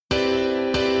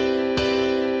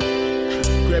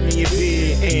grabbing your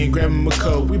beer and grabbing my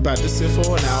coat. We about to sit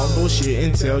for an hour, bullshit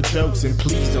and tell jokes. And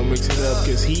please don't mix it up,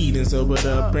 cause he done sobered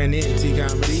up. Brandon T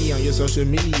Comedy on your social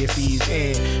media feeds.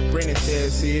 And Brandon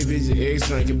Tassie, is your ex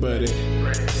drinking buddy.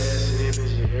 Brandon Tassie,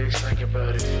 is your ex drinking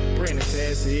buddy. Brandon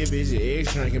Tassie, is your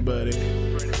ex drinking buddy.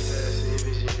 Brandon Tassie,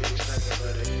 is your ex drinking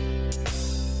buddy.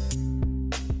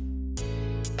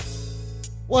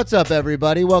 What's up,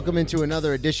 everybody? Welcome into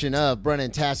another edition of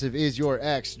Brennan Tassif is your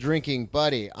ex drinking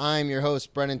buddy. I'm your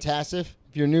host, Brennan Tassif.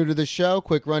 If you're new to the show,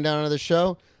 quick rundown of the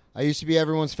show. I used to be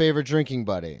everyone's favorite drinking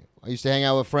buddy. I used to hang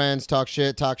out with friends, talk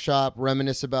shit, talk shop,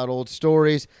 reminisce about old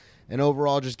stories, and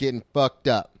overall just getting fucked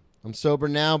up. I'm sober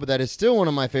now, but that is still one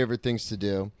of my favorite things to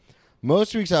do.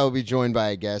 Most weeks I will be joined by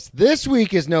a guest. This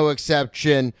week is no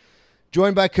exception.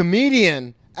 Joined by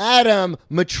comedian Adam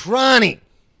Matrani.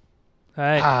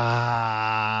 Hi.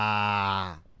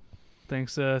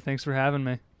 Thanks Thanks for having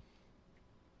me.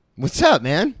 What's up,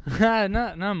 man?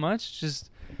 Not much.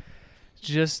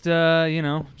 Just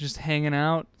hanging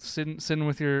out, sitting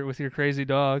with your crazy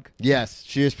dog. Yes,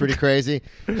 she is pretty crazy.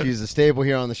 She's a staple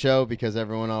here on the show because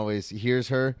everyone always hears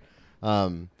her.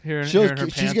 She's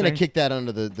going to kick that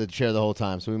under the chair the whole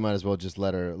time, so we might as well just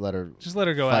let her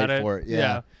go fight at it. for it.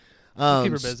 Yeah.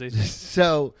 Keep her busy.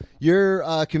 So you're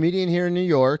a comedian here in New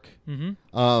York.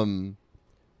 Mm-hmm.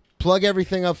 Plug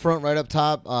everything up front, right up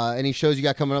top. Any shows you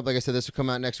got coming up? Like I said, this will come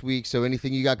out next week. So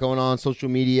anything you got going on, social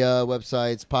media,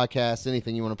 websites, podcasts,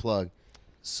 anything you want to plug.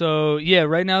 So yeah,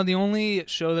 right now the only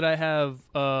show that I have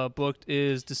booked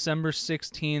is December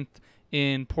 16th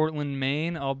in Portland,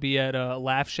 Maine. I'll be at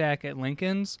Laugh Shack at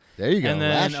Lincoln's. There you go, and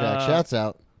then, Laugh Shack. Shouts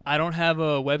out. I don't have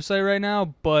a website right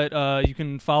now, but you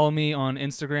can follow me on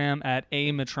Instagram at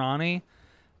 @amatrani,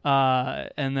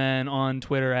 and then on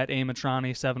Twitter at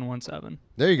 @amatrani717.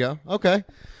 There you go. Okay.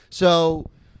 So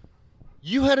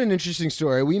you had an interesting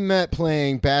story. We met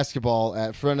playing basketball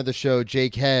at front of the show,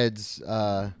 Jake Head's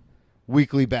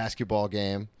weekly basketball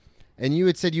game. And you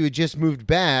had said you had just moved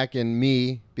back, and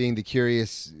me, being the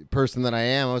curious person that I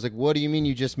am, I was like, what do you mean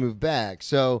you just moved back?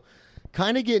 So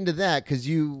kind of get into that, because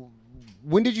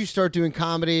when did you start doing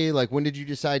comedy? Like, when did you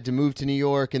decide to move to New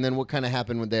York, and then what kind of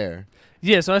happened with there?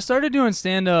 Yeah, so I started doing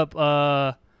stand-up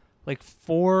like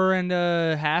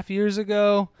 4.5 years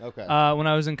ago. Okay. When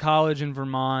I was in college in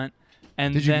Vermont.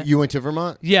 And you went to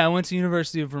Vermont? Yeah, I went to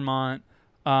University of Vermont.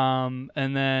 And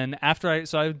then after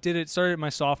started my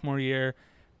sophomore year,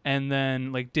 and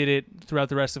then like did it throughout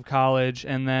the rest of college,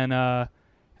 and then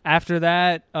after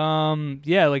that,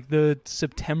 like the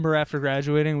September after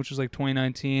graduating, which was like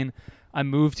 2019, I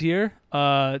moved here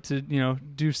to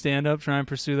do stand up, try and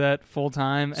pursue that full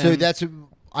time. So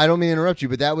I don't mean to interrupt you,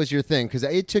 but that was your thing, because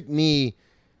it took me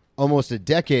almost a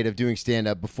decade of doing stand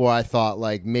up before I thought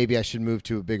like maybe I should move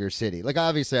to a bigger city. Like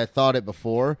obviously I thought it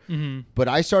before, but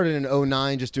I started in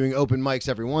 2009 just doing open mics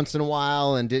every once in a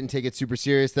while and didn't take it super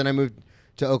serious. Then I moved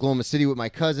to Oklahoma City with my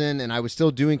cousin, and I was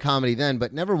still doing comedy then,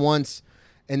 but never once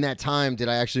in that time did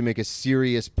I actually make a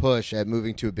serious push at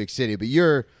moving to a big city. But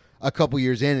you're a couple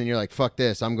years in and you're like, fuck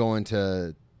this, I'm going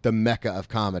to the mecca of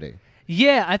comedy.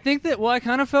 Yeah, I think that, I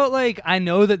kind of felt like I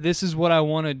know that this is what I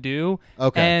want to do.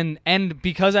 Okay. And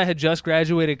because I had just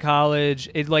graduated college,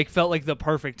 it like felt like the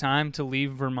perfect time to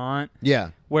leave Vermont.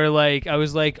 Yeah. Where like I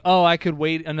was like, oh, I could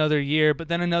wait another year, but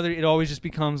then it always just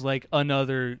becomes like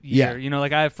another year. Yeah.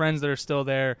 Like I have friends that are still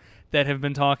there that have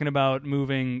been talking about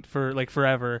moving for like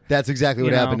forever. That's exactly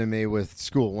what happened to me with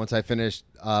school. Once I finished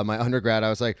my undergrad, I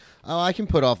was like, oh, I can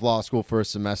put off law school for a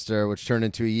semester, which turned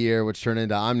into a year, which turned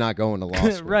into I'm not going to law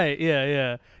school. Right,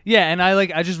 yeah. And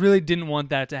I just really didn't want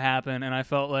that to happen, and I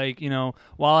felt like,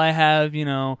 while I have,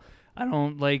 I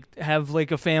don't like have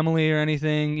like a family or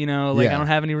anything, I don't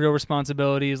have any real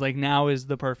responsibilities. Like now is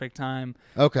the perfect time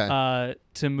to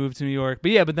move to New York.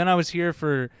 But then I was here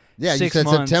for 6 you said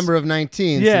months. September of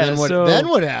 19. Yeah, then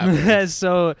what happened?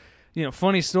 So,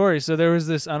 funny story. So there was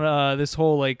this this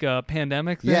whole like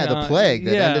pandemic thing. Yeah, the plague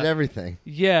that ended everything.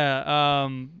 Yeah,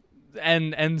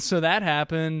 and so that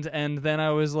happened, and then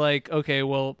I was like, okay,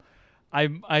 well,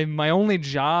 I my only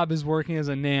job is working as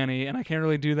a nanny, and I can't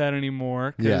really do that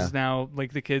anymore because now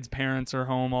like the kids' parents are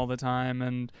home all the time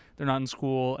and they're not in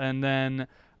school, and then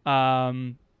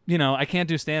I can't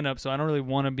do stand up, so I don't really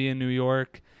want to be in New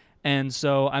York, and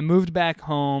so I moved back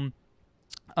home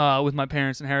with my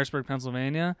parents in Harrisburg,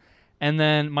 Pennsylvania, and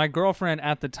then my girlfriend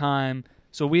at the time.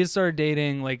 So we had started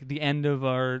dating like the end of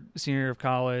our senior year of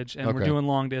college, and we're doing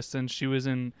long distance. She was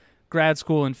in grad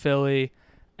school in Philly.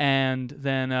 And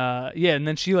then, and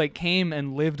then she like came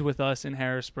and lived with us in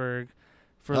Harrisburg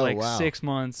for 6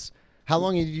 months. How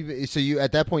long had you? So you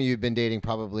at that point you'd been dating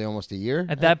probably almost a year.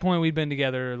 At that point, we'd been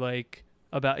together like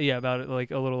about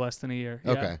like a little less than a year.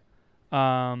 Okay.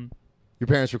 Yeah. Your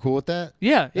parents were cool with that?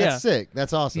 Yeah. That's sick.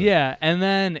 That's awesome. Yeah, and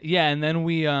then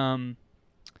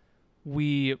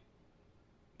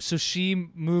so she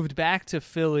moved back to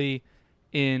Philly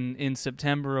in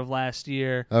September of last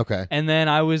year. Okay. And then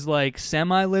I was like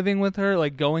semi living with her,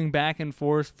 like going back and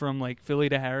forth from like Philly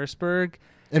to Harrisburg.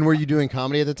 And were you doing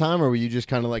comedy at the time, or were you just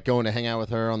kind of like going to hang out with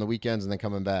her on the weekends and then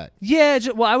coming back? Yeah,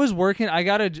 well, I was working. I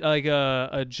got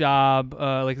a job,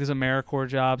 like this AmeriCorps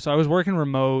job, so I was working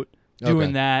remote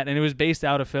doing that, and it was based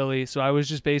out of Philly. So I was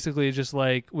just basically just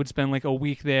like would spend like a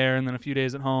week there, and then a few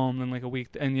days at home, then like a week,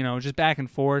 and just back and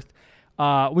forth,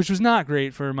 which was not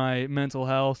great for my mental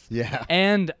health. Yeah,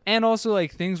 and also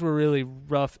like things were really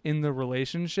rough in the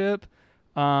relationship.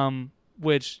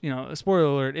 Which, spoiler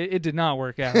alert, it did not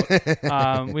work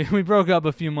out. We broke up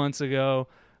a few months ago.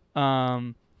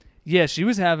 Yeah, she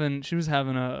was having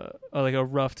a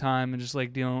rough time and just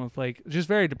like dealing with like just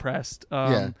very depressed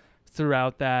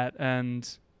throughout that,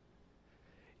 and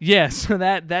yeah, so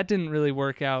that didn't really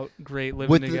work out great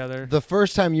living together. The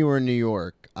first time you were in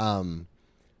New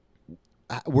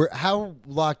How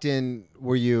locked in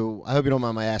were you? I hope you don't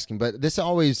mind my asking, but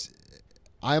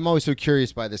I'm always so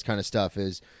curious by this kind of stuff.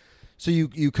 So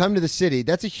you come to the city.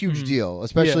 That's a huge deal,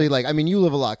 especially like, I mean, you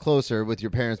live a lot closer with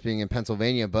your parents being in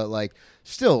Pennsylvania, but like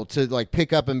still to like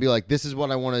pick up and be like, this is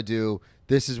what I want to do.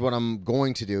 This is what I'm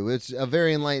going to do. It's a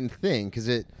very enlightened thing because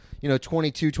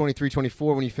 22, 23,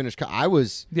 24 when you finish. I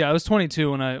was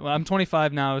 22 I'm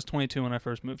 25 now. I was 22 when I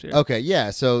first moved here. Okay. Yeah.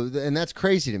 So, and that's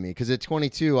crazy to me because at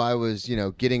 22 I was,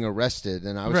 getting arrested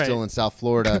and I was still in South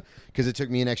Florida because it took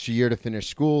me an extra year to finish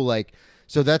school. Like,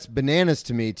 so that's bananas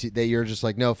to me that you're just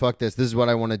like, no, fuck this. This is what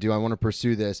I want to do. I want to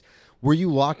pursue this. Were you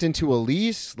locked into a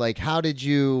lease? Like, how did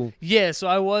you? Yeah, so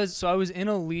I was in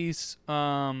a lease.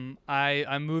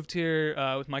 I moved here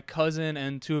with my cousin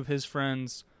and two of his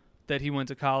friends that he went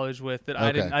to college with that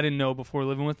I didn't know before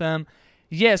living with them.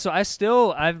 Yeah, so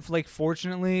I've like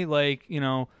fortunately like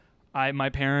my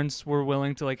parents were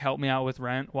willing to like help me out with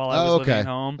rent while I was living at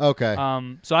home. Okay.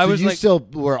 So I was you like, still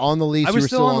were on the lease. I was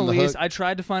still on the lease. Hook? I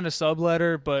tried to find a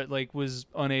subletter, but like was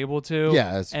unable to.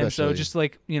 Yeah, especially. And so just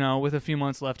like with a few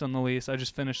months left on the lease, I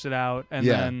just finished it out. And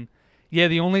then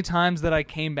the only times that I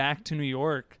came back to New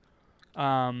York,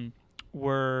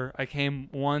 were I came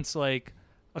once like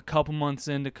a couple months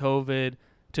into COVID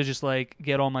to just like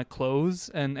get all my clothes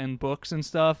and books and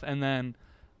stuff, and then.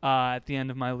 At the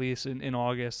end of my lease in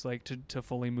August, like to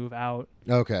fully move out.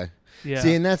 Okay. Yeah.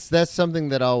 See, and that's something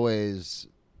that always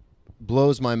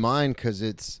blows my mind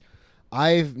because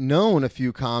I've known a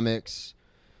few comics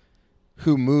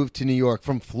who moved to New York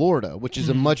from Florida, which is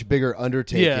a much bigger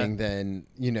undertaking than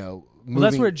moving. Well,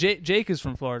 that's where Jake is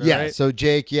from Florida. Yeah. Right? So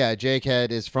Jake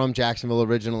is from Jacksonville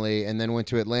originally, and then went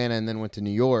to Atlanta, and then went to New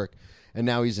York, and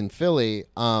now he's in Philly.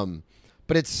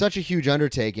 But it's such a huge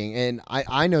undertaking, and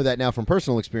I know that now from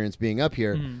personal experience being up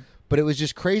here, but it was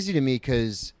just crazy to me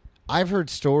because I've heard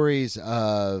stories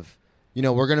of,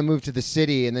 we're going to move to the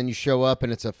city, and then you show up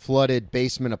and it's a flooded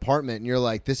basement apartment, and you're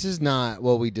like, this is not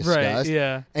what we discussed. Right,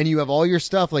 yeah. And you have all your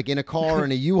stuff like in a car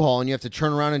in a U-Haul, and you have to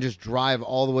turn around and just drive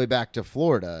all the way back to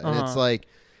Florida. And it's like,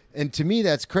 and to me,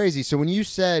 that's crazy. So when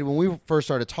we first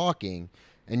started talking,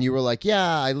 and you were like,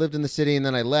 yeah, I lived in the city and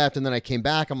then I left and then I came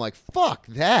back. I'm like, fuck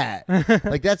that.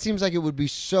 Like, that seems like it would be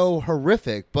so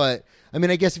horrific. But, I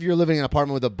mean, I guess if you're living in an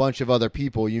apartment with a bunch of other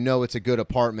people, it's a good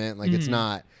apartment. Like, it's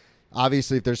not.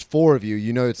 Obviously, if there's 4 of you,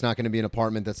 it's not going to be an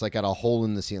apartment that's like got a hole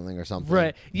in the ceiling or something.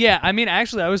 Right. Yeah. I mean,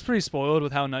 actually, I was pretty spoiled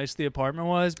with how nice the apartment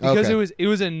was because it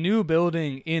was a new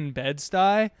building in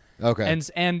Bed-Stuy. Okay. And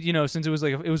since it was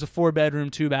like, it was a 4-bedroom,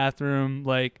 2-bathroom,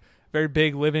 like very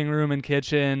big living room and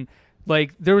kitchen.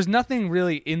 Like, there was nothing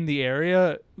really in the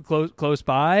area close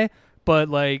by, but,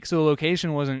 like, so the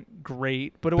location wasn't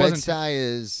great, but it wasn't...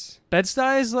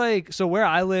 Bed-Stuy is, like... So where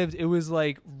I lived, it was,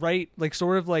 like, right... Like,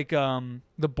 sort of, like,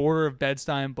 the border of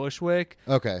Bed-Stuy and Bushwick.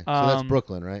 Okay. So that's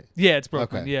Brooklyn, right? Yeah, it's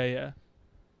Brooklyn. Okay. Yeah.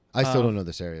 I still don't know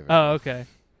this area very well. Okay.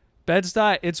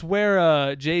 Bed-Stuy, it's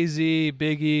where Jay-Z,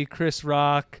 Biggie, Chris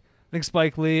Rock... I think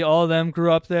Spike Lee, all of them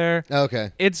grew up there.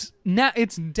 Okay. It's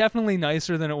definitely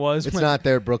nicer than it was. It's not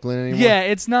there Brooklyn anymore. Yeah,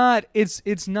 it's not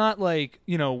like,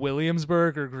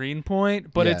 Williamsburg or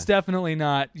Greenpoint, but it's definitely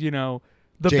not, the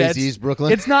Jay-Z's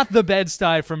Brooklyn. It's not the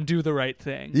Bed-Stuy from Do the Right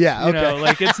Thing. Yeah, okay.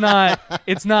 Like it's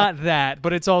not that,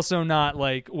 but it's also not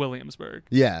like Williamsburg.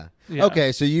 Yeah.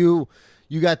 Okay, so you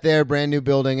got there, brand new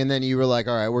building, and then you were like,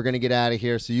 all right, we're going to get out of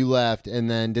here. So you left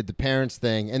and then did the parents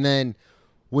thing. And then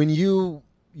when you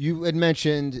had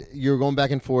mentioned you were going back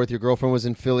and forth. Your girlfriend was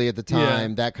in Philly at the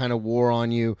time. That kind of wore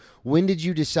on you. When did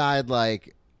you decide,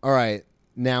 like, all right,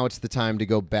 now it's the time to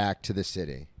go back to the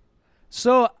city?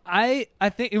 So I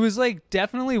think it was like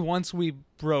definitely once we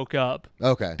broke up.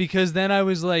 Okay. Because then I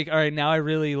was like, all right, now I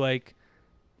really like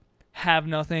have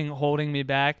nothing holding me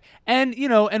back. And,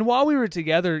 and while we were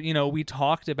together, we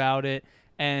talked about it.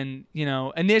 And,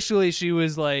 initially she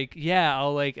was like, yeah,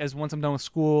 I'll like, as once I'm done with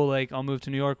school, like I'll move to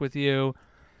New York with you.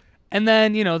 And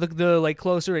then, the like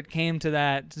closer it came to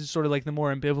that, sort of like the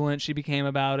more ambivalent she became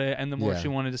about it and the more she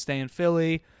wanted to stay in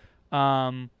Philly,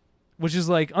 which is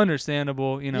like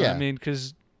understandable, I mean,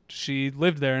 because she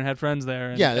lived there and had friends there.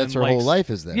 And, that's her whole life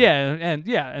is there.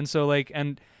 Yeah. And so like,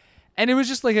 and it was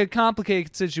just like a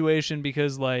complicated situation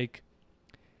because like,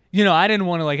 I didn't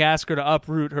want to like ask her to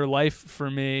uproot her life for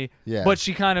me, but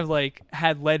she kind of like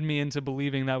had led me into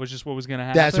believing that was just what was going to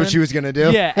happen. That's what she was going to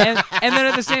do? Yeah. And then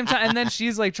at the same time, and then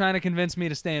she's like trying to convince me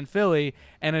to stay in Philly.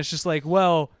 And it's just like,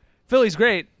 well, Philly's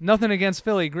great. Nothing against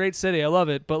Philly. Great city. I love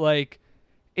it. But like,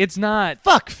 it's not.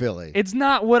 Fuck Philly. It's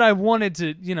not what I wanted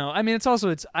to, I mean, it's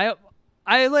also,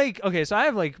 I like, okay, so I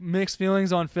have like mixed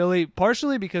feelings on Philly,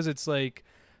 partially because it's like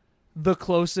the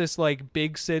closest like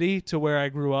big city to where I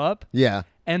grew up. Yeah.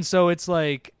 And so it's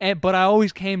like, but I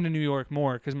always came to New York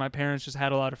more because my parents just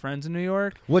had a lot of friends in New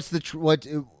York. What's the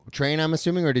train? I'm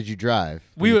assuming, or did you drive?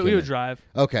 We would drive.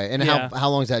 Okay, and how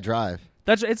long is that drive?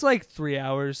 It's like 3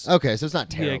 hours. Okay, so it's not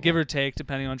terrible. Yeah, give or take,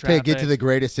 depending on traffic. Okay, get to the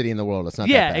greatest city in the world. It's not.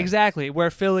 that bad. Exactly. Where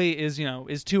Philly is,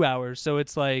 is 2 hours, so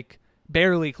it's like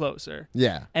barely closer.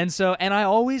 Yeah. And I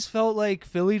always felt like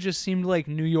Philly just seemed like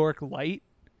New York light.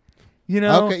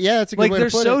 Okay, yeah, that's a good like way to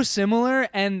put it. Like they're so similar,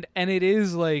 and it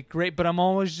is like great, but I'm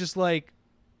always just like,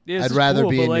 I'd rather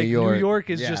cool, be but in like, New York. New York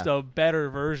is just a better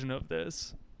version of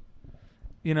this.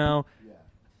 Yeah.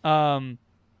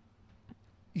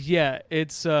 Yeah,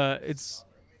 it's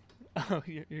oh,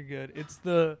 you're good. It's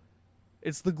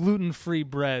the gluten-free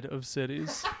bread of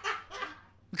cities.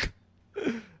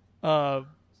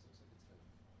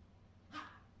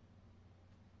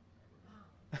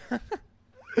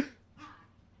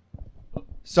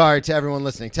 Sorry to everyone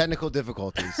listening. Technical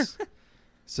difficulties.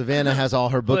 Savannah has all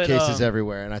her bookcases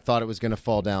everywhere, and I thought it was going to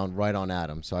fall down right on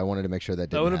Adam, so I wanted to make sure that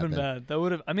didn't happen. That would have been bad. That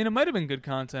would have. I mean, it might have been good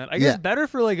content. I guess better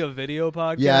for like a video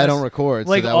podcast. Yeah, I don't record.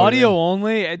 Like so audio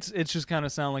only, it's just kind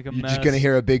of sound like a mess. You're just going to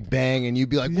hear a big bang, and you'd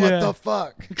be like, "What the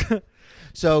fuck?"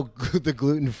 So the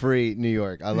gluten-free New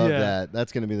York. I love that.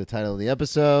 That's going to be the title of the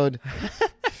episode.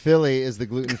 Philly is the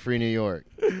gluten-free New York.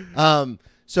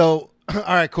 So. All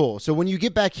right, cool. So when you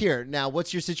get back here, now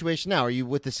what's your situation now? Are you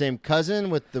with the same cousin,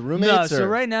 with the roommates? No, so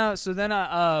right now,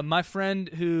 my friend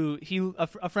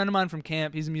a friend of mine from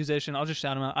camp, he's a musician. I'll just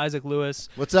shout him out, Isaac Lewis.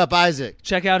 What's up, Isaac?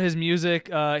 Check out his music.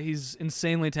 He's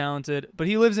insanely talented, but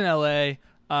he lives in LA.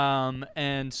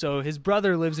 And so his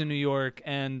brother lives in New York,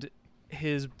 and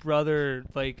his brother,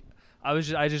 like, I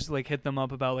just like hit them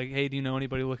up about like, hey, do you know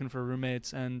anybody looking for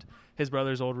roommates? And his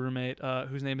brother's old roommate,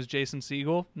 whose name is Jason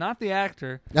Segel, not the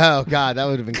actor. Oh God, that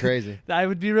would have been crazy. I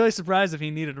would be really surprised if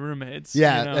he needed roommates.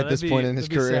 Yeah, at this point in his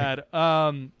career.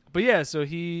 Sad. But yeah, so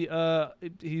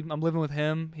I'm living with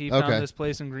him. He found this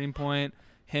place in Greenpoint.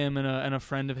 Him and a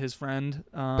friend of his friend.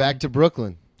 Back to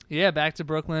Brooklyn. Yeah, back to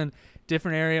Brooklyn.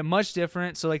 Different area, much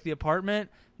different. So like the apartment,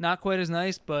 not quite as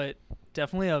nice, but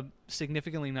definitely a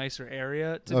significantly nicer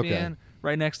area to be in.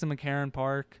 Right next to McCarran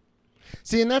Park.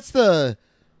 See, and that's the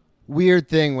weird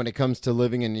thing when it comes to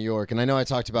living in New York. And I know I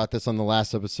talked about this on the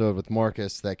last episode with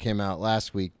Marcus that came out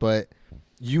last week, but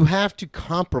you have to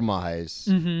compromise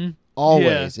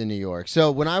always in New York.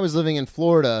 So when I was living in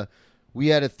Florida, we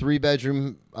had a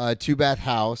 3-bedroom, 2-bath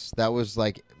house that was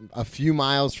like a few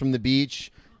miles from the beach,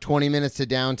 20 minutes to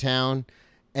downtown,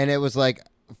 and it was like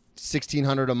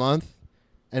 $1,600 a month.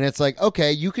 And it's like,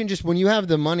 okay, you can just, when you have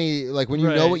the money, like when you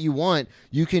know what you want,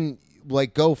 you can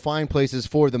like go find places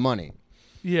for the money.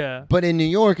 Yeah. But in New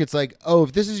York, it's like, oh,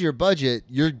 if this is your budget,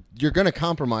 you're going to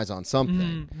compromise on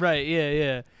something. Right.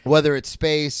 Yeah. Whether it's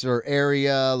space or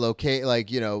area, locate, like,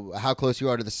 how close you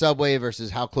are to the subway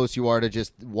versus how close you are to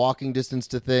just walking distance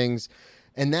to things.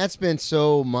 And that's been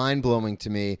so mind-blowing to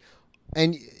me.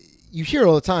 And you hear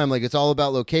all the time, like, it's all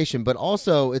about location, but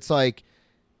also it's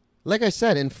like I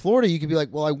said, in Florida, you could be like,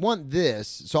 well, I want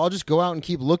this, so I'll just go out and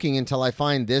keep looking until I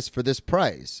find this for this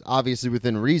price, obviously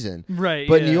within reason. Right.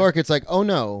 But in New York, it's like, oh,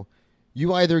 no,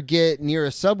 you either get near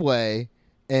a subway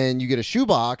and you get a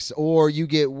shoebox, or you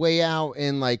get way out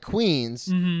in, like, Queens,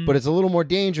 but it's a little more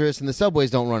dangerous, and the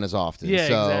subways don't run as often. Yeah,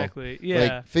 so, exactly. Yeah.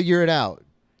 Like, figure it out,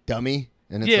 dummy.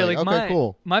 And it's like okay,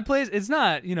 cool. My place, it's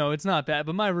not bad,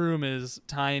 but my room is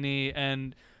tiny,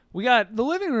 and the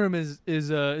living room is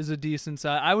a decent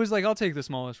size. I was like, I'll take the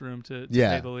smallest room to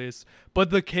say the least. But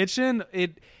the kitchen,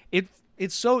 it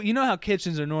it's so, you know how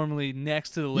kitchens are normally next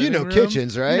to the living room?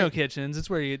 Kitchens, right? You know kitchens. It's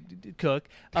where you cook.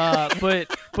 But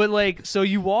like, so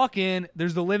you walk in,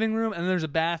 there's the living room, and then there's a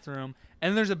bathroom, and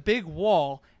then there's a big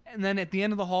wall, and then at the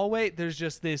end of the hallway, there's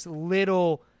just this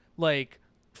little, like,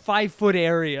 5-foot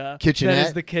area kitchenette? That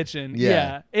is the kitchen.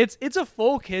 Yeah. It's a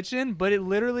full kitchen, but it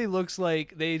literally looks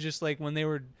like they just, like, when they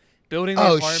were building the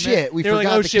apartment, shit, we they were forgot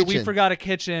like, oh the shit, we kitchen. forgot a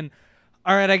kitchen.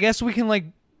 All right, I guess we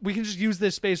can just use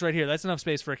this space right here. That's enough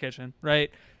space for a kitchen, right?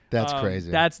 That's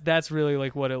crazy. That's really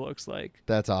like what it looks like.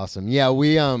 That's awesome. Yeah,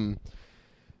 we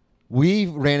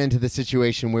ran into the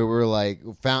situation where we were like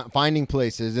finding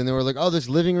places, and they were like, "Oh, this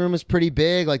living room is pretty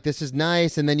big. Like, this is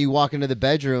nice." And then you walk into the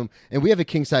bedroom, and we have a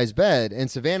king size bed,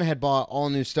 and Savannah had bought all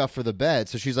new stuff for the bed,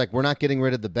 so she's like, "We're not getting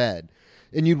rid of the bed."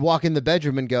 And you'd walk in the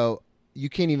bedroom and go, "You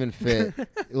can't even fit.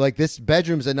 Like, this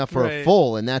bedroom's enough for a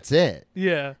full, and that's it."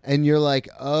 Yeah. And you're like,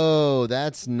 "Oh,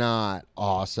 that's not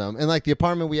awesome." And like the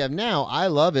apartment we have now, I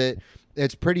love it.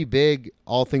 It's pretty big,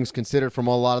 all things considered, from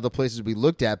a lot of the places we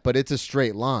looked at, but it's a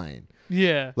straight line.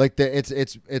 Yeah. Like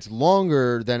it's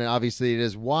longer than obviously it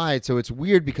is wide, so it's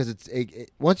weird because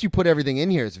once you put everything in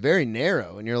here, it's very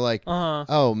narrow, and you're like,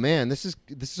 "Oh man, this is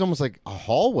almost like a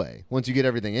hallway once you get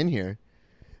everything in here."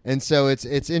 And so it's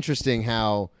interesting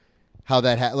how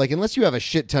that like, unless you have a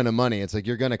shit ton of money, it's like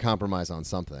you're gonna compromise on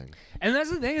something. And that's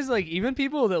the thing, is like, even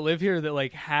people that live here that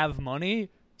like have money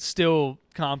still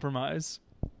compromise.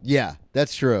 Yeah,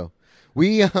 that's true.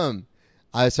 We so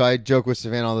I joke with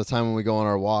Savannah all the time when we go on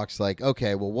our walks, like,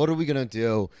 okay, well, what are we gonna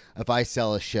do if I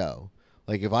sell a show?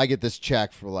 Like, if I get this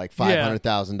check for like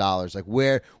 $500,000, like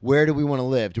where do we want to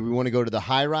live? Do we want to go to the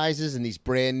high rises and these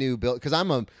brand new because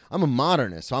I'm a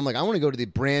modernist, so I'm like, I want to go to the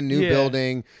brand new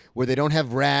building where they don't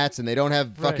have rats and they don't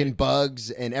have fucking bugs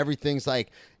and everything's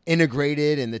like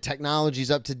integrated and the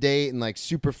technology's up to date and like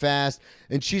super fast.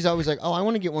 And she's always like, oh, I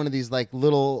want to get one of these like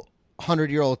little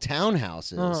 100-year-old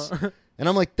townhouses. And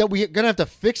I'm like, that we're gonna have to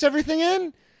fix everything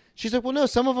in? She's like, well, no,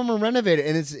 some of them are renovated,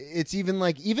 and it's even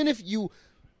like, even if you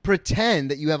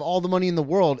pretend that you have all the money in the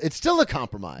world, it's still a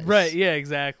compromise. Right, yeah,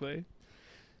 exactly.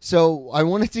 So I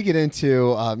wanted to get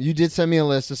into, you did send me a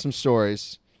list of some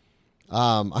stories.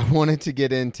 I wanted to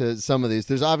get into some of these.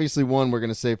 There's obviously one we're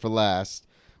going to save for last,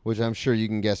 which I'm sure you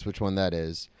can guess which one that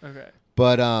is. Okay.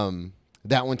 But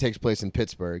that one takes place in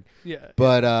Pittsburgh. Yeah.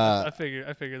 But I figured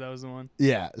that was the one.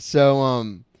 Yeah.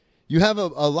 So you have a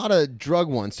lot of drug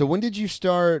ones. So when did you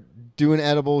start doing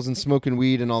edibles and smoking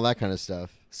weed and all that kind of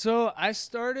stuff? So I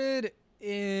started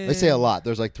in... They say a lot.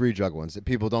 There's like 3 drug ones that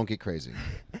people don't get crazy.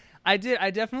 I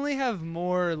definitely have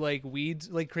more like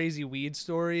crazy weed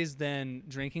stories than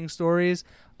drinking stories.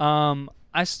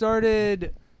 I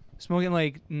started smoking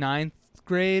like 9th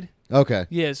grade. Okay.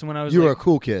 Yeah, so when I was You were a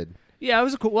cool kid. Yeah, I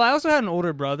was cool. Well, I also had an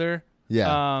older brother.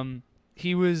 Yeah.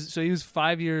 He was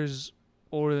 5 years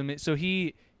older than me. So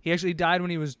he actually died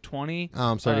when he was 20.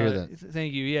 Oh, I'm sorry to hear that.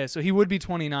 Thank you. Yeah, so he would be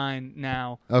 29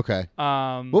 now. Okay.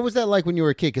 What was that like when you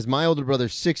were a kid? Because my older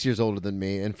brother's 6 years older than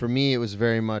me, and for me, it was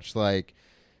very much like,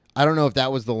 I don't know if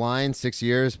that was the line, 6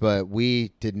 years, but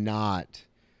we did not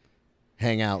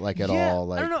hang out like at all.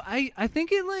 Like, I don't know.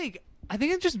 I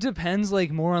think it just depends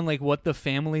like more on like what the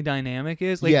family dynamic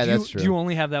is. Like, that's true. Do you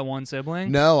only have that one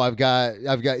sibling? No, I've got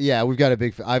I've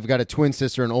got a twin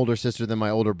sister and older sister than my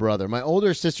older brother. My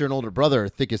older sister and older brother are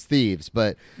thick as thieves,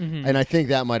 but and I think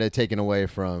that might have taken away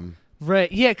from.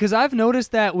 Right, yeah, because I've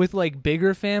noticed that with like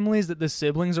bigger families that the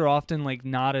siblings are often like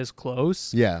not as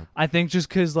close. Yeah, I think just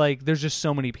because like there's just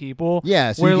so many people.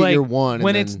 Yeah, so where, you get like, your one.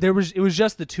 When and it was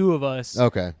just the two of us.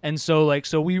 Okay, and so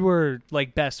we were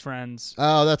like best friends.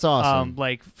 Oh, that's awesome.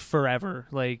 Like forever,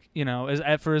 like, you know,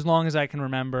 for as long as I can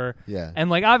remember. Yeah, and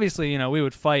like obviously, you know, we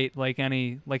would fight like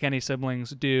any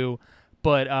siblings do,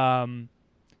 but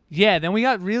yeah, then we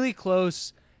got really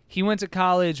close. He went to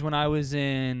college when I was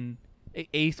in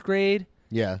 8th grade.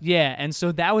 Yeah. Yeah, and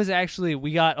so that was actually,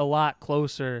 we got a lot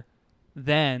closer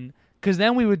then, because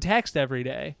then we would text every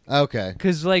day. Okay.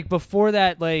 Because, like, before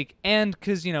that, like, and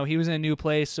because, you know, he was in a new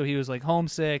place, so he was, like,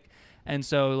 homesick, and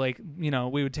so, like, you know,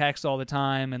 we would text all the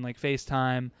time and, like,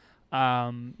 FaceTime,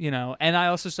 you know, and I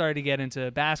also started to get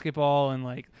into basketball and,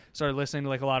 like, started listening to,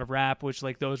 like, a lot of rap, which,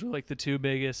 like, those were, like, the 2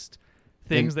 biggest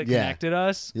things that connected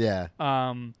us. Yeah.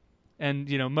 And,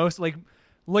 you know, most, like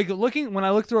when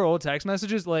I look through our old text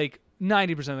messages, like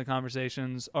 90% of the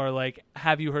conversations are like,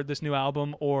 have you heard this new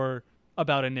album, or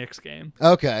about a Knicks game?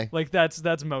 Okay. Like that's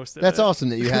most of it. That's awesome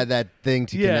that you had that thing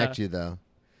to connect you though.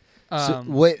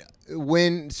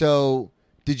 So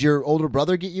did your older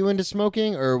brother get you into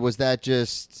smoking, or was that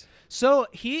just... So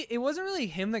it wasn't really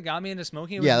him that got me into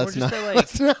smoking. It was yeah, more just that,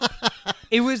 like,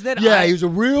 It was that Yeah, he was a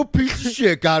real piece of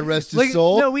shit. God rest his like,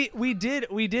 soul. No, we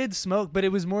did smoke, but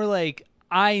it was more like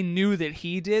I knew that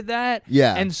he did that.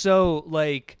 Yeah. And so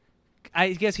like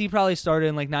I guess he probably started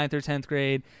in like 9th or 10th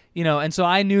grade, you know, and so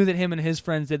I knew that him and his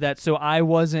friends did that, so I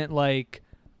wasn't like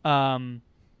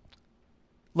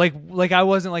like I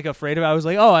wasn't like afraid of it. I was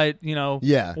like, oh,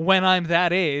 Yeah. when I'm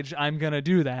that age, I'm gonna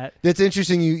do that. That's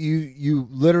interesting. You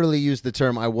literally used the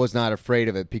term "I was not afraid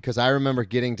of it" because I remember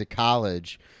getting to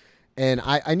college, and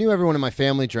I knew everyone in my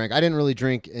family drank. I didn't really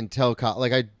drink until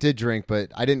like I did drink,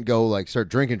 but I didn't go like start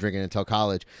drinking until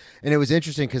college. And it was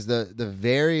interesting because the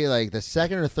very like the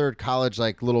second or third college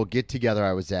like little get together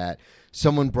I was at,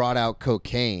 someone brought out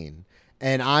cocaine,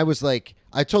 and I was like.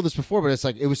 I told this before, but it's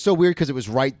like it was so weird because it was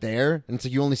right there, and it's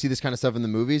like you only see this kind of stuff in the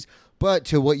movies. But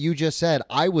to what you just said,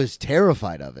 I was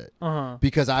terrified of it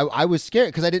because I was scared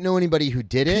because I didn't know anybody who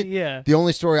did it. Yeah. The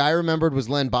only story I remembered was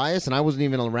Len Bias, and I wasn't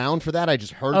even around for that. I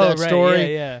just heard Right, that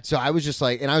story. yeah. So I was just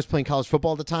like, and I was playing college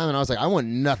football at the time, and I was like, I want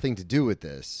nothing to do with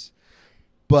this.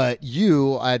 But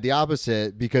I had the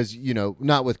opposite because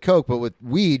not with coke, but with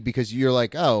weed because you're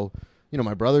like, oh,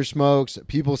 my brother smokes,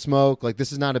 people smoke, like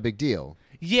this is not a big deal.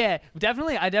 Yeah,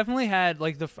 definitely. I definitely had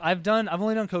like I've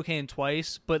only done cocaine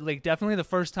twice, but like definitely the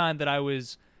first time that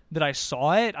I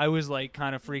saw it, I was like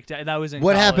kind of freaked out. That was in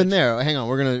What college. happened there? Hang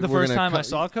on, The first time I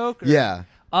saw coke. Yeah.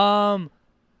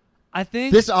 I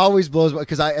think This always blows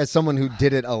because as someone who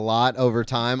did it a lot over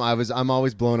time, I'm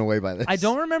always blown away by this. I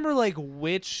don't remember like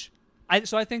which.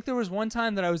 So I think there was one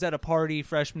time that I was at a party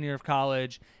freshman year of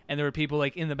college, and there were people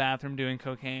like in the bathroom doing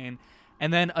cocaine,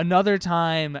 and then another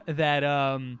time that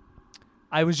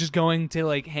I was just going to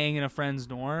like hang in a friend's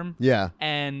dorm. Yeah.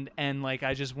 And like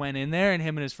I just went in there and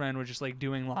him and his friend were just like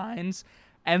doing lines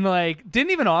and like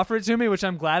didn't even offer it to me, which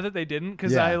I'm glad that they didn't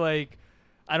because I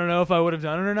don't know if I would have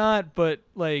done it or not, but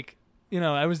like,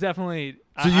 I was definitely.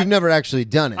 So you've never actually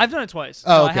done it? I've done it twice.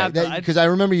 Oh, no, okay. Because I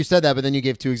remember you said that, but then you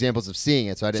gave 2 examples of seeing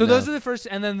it, so I didn't know. So those are the first,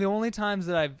 and then the only times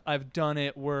that I've done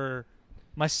it were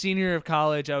my senior year of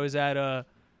college. I was at a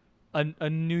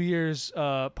New Year's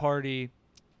party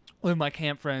with my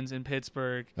camp friends in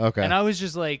Pittsburgh. Okay. And I was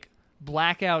just like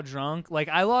blackout drunk. Like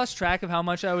I lost track of how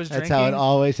much I was drinking. That's how it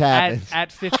always happens.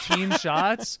 At 15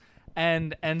 shots.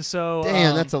 And so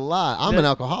damn, that's a lot. I'm an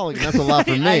alcoholic, and that's a lot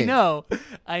for me. I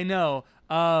know.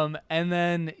 And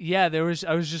then I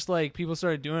was just like people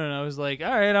started doing it, and I was like, all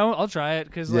right, I'll try it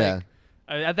because like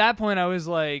at that point I was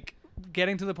like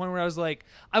getting to the point where I was like,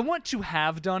 I want to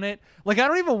have done it. Like I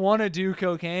don't even want to do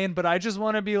cocaine, but I just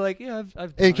want to be like, yeah,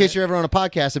 I've done in case it. you're ever on a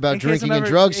podcast about drinking and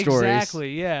drug stories.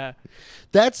 Exactly, yeah.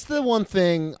 That's the one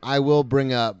thing I will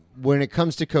bring up when it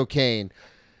comes to cocaine.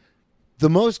 The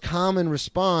most common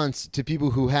response to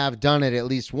people who have done it at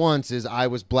least once is I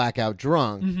was blackout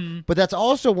drunk. Mm-hmm. But that's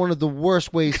also one of the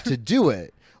worst ways to do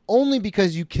it. Only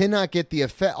because you cannot get the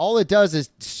effect. All it does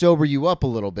is sober you up a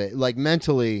little bit, like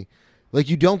mentally. Like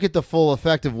you don't get the full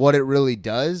effect of what it really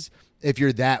does if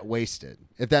you're that wasted,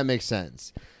 if that makes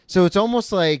sense. So it's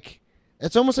almost like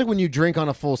when you drink on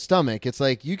a full stomach. It's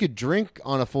like you could drink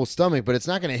on a full stomach, but it's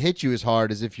not going to hit you as hard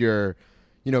as if you're,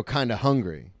 kind of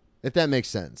hungry, if that makes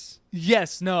sense.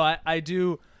 Yes, no, I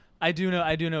do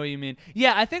know what you mean.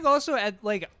 Yeah, I think also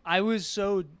I was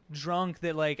so drunk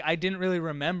that like I didn't really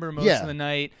remember most of the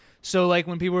night. So like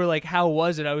when people were like, "How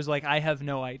was it?" I was like, "I have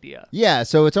no idea." Yeah,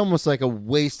 so it's almost like a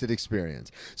wasted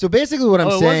experience. So basically, what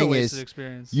I'm saying is,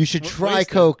 experience. You should try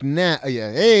coke now.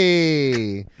 Yeah,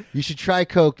 hey, you should try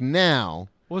coke now.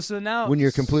 Well, so now when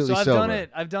you're completely sober.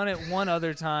 I've done it one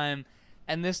other time,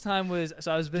 and this time was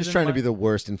I was visiting. Just trying to be the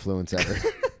worst influence ever.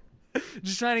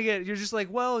 Just trying to get. You're just like,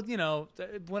 well,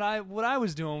 what I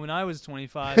was doing when I was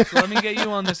 25. So let me get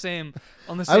you on the same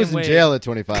I was wave. in jail at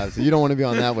 25, so you don't want to be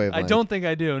on that wavelength. I don't think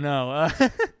I do. No.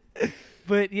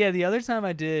 But yeah, the other time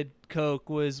I did coke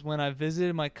was when I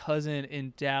visited my cousin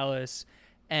in Dallas,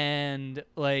 and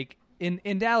like in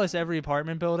Dallas, every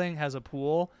apartment building has a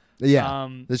pool. Yeah,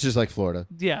 it's just like Florida.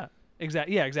 Yeah,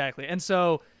 exactly. Yeah, exactly. And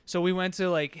so we went to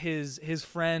like his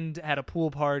friend had a pool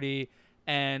party.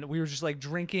 And we were just like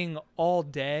drinking all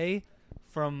day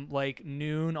from like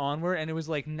noon onward, and it was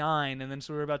like 9, and then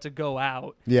so we were about to go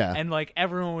out. Yeah. And like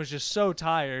everyone was just so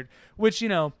tired, which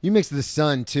you mix the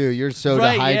sun too. You're so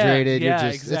right, dehydrated. Yeah,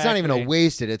 you're just exactly. It's not even a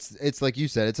wasted. It's like you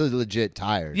said. It's a legit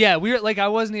tired. Yeah, we were like I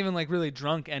wasn't even like really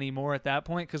drunk anymore at that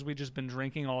point because we just been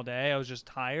drinking all day. I was just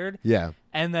tired. Yeah.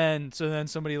 And then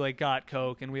somebody like got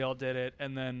coke, and we all did it,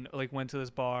 and then like went to this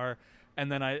bar. And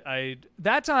then I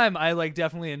that time I like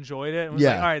definitely enjoyed it and was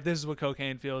like, all right, this is what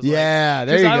cocaine feels like. Yeah,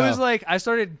 there you go. I was like, I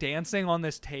started dancing on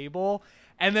this table,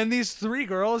 And then these 3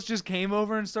 girls just came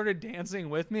over and started dancing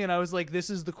with me, and I was like,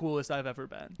 "This is the coolest I've ever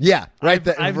been." Yeah, right.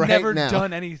 I've right never now.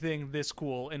 done anything this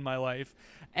cool in my life.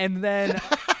 And then,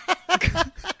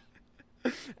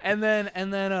 and then,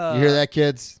 You hear that,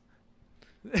 kids?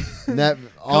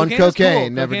 On is cocaine, cool.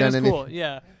 never Cocaine done is anything. cool.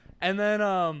 Yeah, and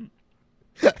then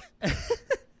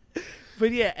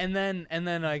but yeah, and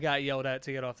then I got yelled at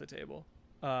to get off the table.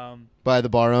 By the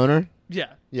bar owner.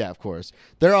 Yeah. Yeah, of course.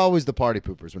 They're always the party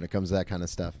poopers when it comes to that kind of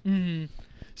stuff. Mm-hmm.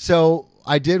 So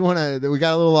I did want to. We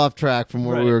got a little off track from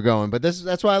where Right. we were going, but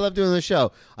that's why I love doing this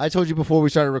show. I told you before we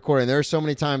started recording. There are so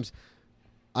many times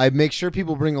I make sure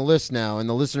people bring a list now, and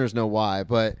the listeners know why.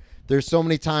 But there's so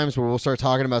many times where we'll start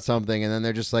talking about something, and then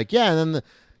they're just like, "Yeah," and then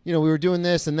we were doing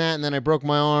this and that, and then I broke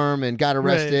my arm and got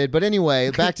arrested. Right. But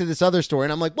anyway, back to this other story,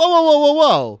 and I'm like, "Whoa, whoa, whoa, whoa,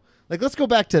 whoa!" Like, let's go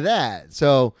back to that.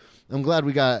 So I'm glad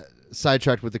we got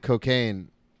sidetracked with the cocaine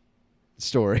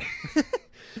story.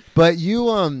 But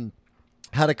you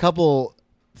had a couple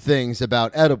things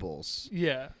about edibles.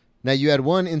 Yeah. Now you had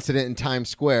one incident in Times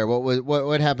Square.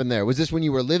 What happened there? Was this when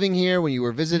you were living here? When you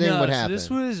were visiting? No, what so happened? this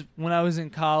was when I was in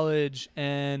college,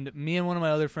 and me and one of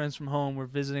my other friends from home were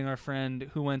visiting our friend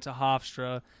who went to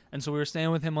Hofstra, and so we were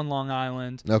staying with him on Long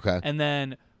Island. Okay. And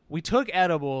then we took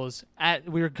edibles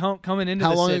we were coming into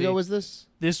How the long city. ago was this?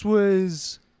 This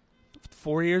was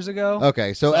 4 years ago.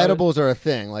 Okay, so edibles are a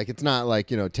thing. Like, it's not like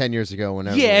 10 years ago.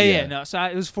 Whenever. Yeah. No, so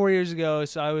it was 4 years ago.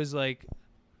 So I was like,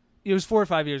 it was 4 or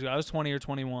 5 years ago. I was 20 or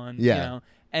 21. Yeah.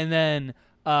 And then,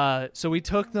 so we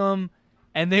took them,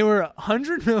 and they were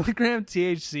 100 milligram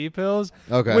THC pills.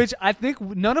 Okay. Which I think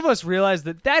none of us realized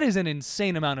that is an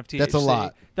insane amount of THC. That's a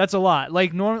lot. That's a lot.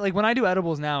 Like normally, like when I do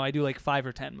edibles now, I do like 5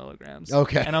 or 10 milligrams.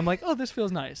 Okay. And I'm like, oh, this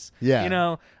feels nice.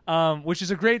 Yeah. Which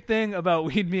is a great thing about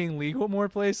weed being legal more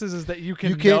places is that you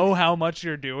can know how much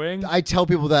you're doing. I tell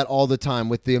people that all the time.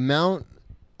 With the amount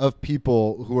of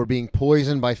people who are being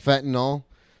poisoned by fentanyl,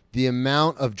 the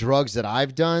amount of drugs that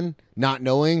I've done, not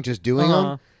knowing, just doing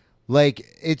them, like,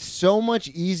 it's so much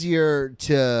easier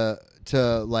to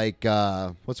like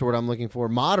what's the word I'm looking for?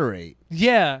 Moderate.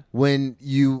 Yeah. When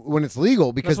it's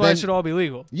legal, because That's why then it should all be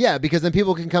legal. Yeah, because then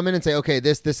people can come in and say, okay,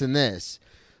 this, and this.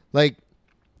 Like,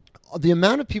 the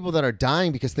amount of people that are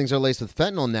dying because things are laced with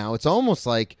fentanyl now, it's almost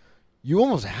like you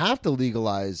almost have to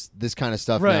legalize this kind of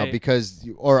stuff now because,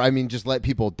 just let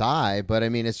people die. But I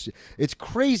mean, it's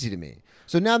crazy to me.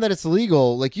 So now that it's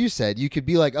legal, like you said, you could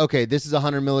be like, okay, this is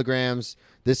 100 milligrams,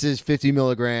 this is 50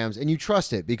 milligrams, and you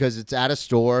trust it because it's at a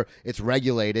store, it's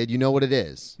regulated, you know what it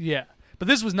is. Yeah. But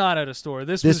this was not at a store.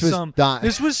 This was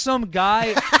some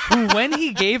guy who, when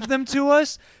he gave them to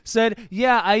us, said,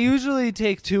 "Yeah, I usually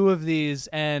take 2 of these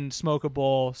and smoke a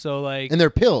bowl." So like, and they're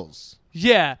pills.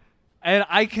 Yeah, and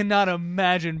I cannot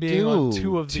imagine being on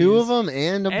 2 of these. 2 of them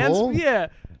and a bowl. Yeah.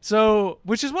 So,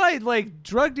 which is why like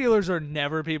drug dealers are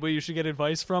never people you should get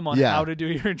advice from on how to do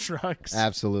your drugs.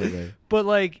 Absolutely. But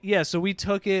like, yeah, so we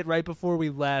took it right before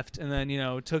we left, and then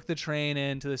took the train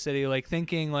into the city, like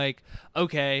thinking like,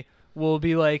 okay, we'll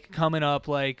be like coming up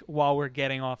like while we're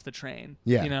getting off the train.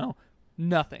 Yeah.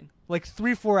 Nothing. Like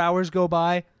 3-4 hours go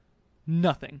by,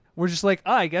 nothing. We're just like,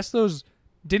 I guess those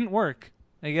didn't work.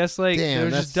 I guess like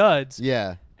they're just duds.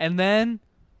 Yeah. And then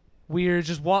we're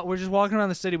just walking around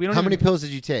the city. We don't. How many pills did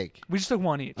you take? We just took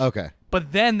 1 each. Okay.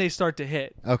 But then they start to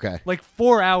hit. Okay. Like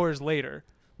 4 hours later,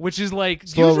 which is like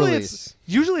slow release.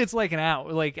 Usually it's like an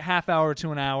hour, like half hour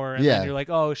to an hour, and then you're like,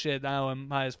 oh shit, now I'm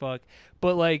high as fuck.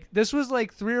 But like this was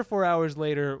like 3 or 4 hours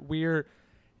later.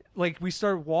 We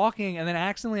start walking and then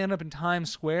accidentally end up in Times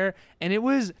Square, and it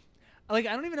was like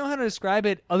I don't even know how to describe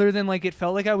it other than like it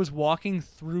felt like I was walking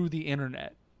through the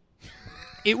internet.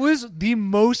 It was the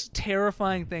most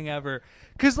terrifying thing ever.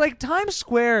 Because, like, Times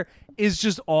Square is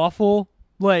just awful,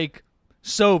 like,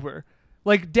 sober.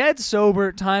 Like, dead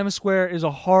sober, Times Square is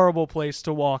a horrible place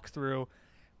to walk through.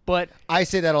 But I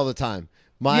say that all the time.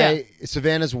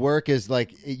 Savannah's work is,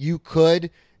 like, you could,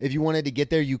 if you wanted to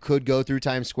get there, you could go through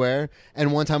Times Square.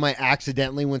 And one time I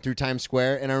accidentally went through Times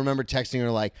Square, and I remember texting her,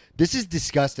 like, this is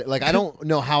disgusting. Like, I don't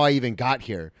know how I even got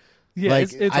here. Yeah,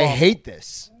 like, it's I awful. hate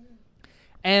this.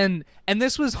 And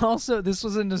this was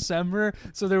in December,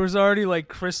 so there was already like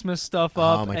Christmas stuff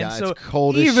up. Oh my God, and so it's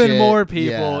cold as even shit. more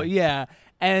people, yeah.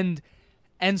 And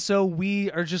so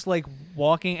we are just like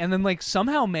walking, and then like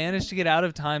somehow managed to get out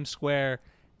of Times Square,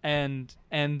 and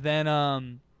then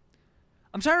I'm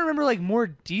trying to remember like more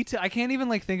detail. I can't even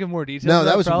like think of more details. No,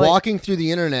 that was walking through the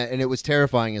internet, and it was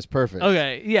terrifying as perfect.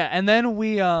 Okay, yeah, and then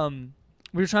we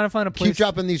were trying to find a place. Keep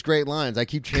dropping these great lines. I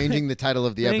keep changing the title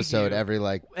of the episode every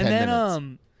like 10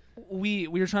 minutes. we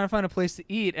were trying to find a place to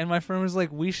eat, and my friend was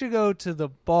like, we should go to the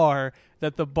bar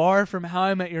that the bar from How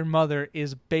I Met Your Mother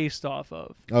is based off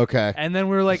of. Okay. And then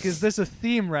we were like, is this a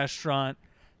theme restaurant?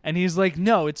 And he's like,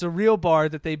 no, it's a real bar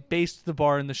that they based the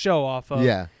bar in the show off of.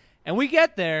 Yeah. And we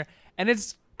get there, and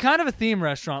it's kind of a theme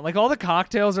restaurant. Like all the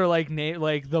cocktails are like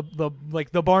like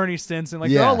the Barney Stinson,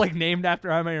 like they're all like named after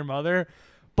How I Met Your Mother.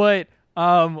 But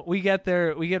we get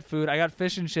there, we get food. I got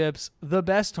fish and chips, the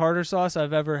best tartar sauce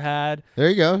I've ever had. There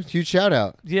you go. Huge shout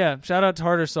out. Yeah, shout out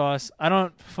tartar sauce. I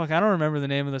don't remember the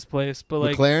name of this place, but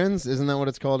like McLaren's, isn't that what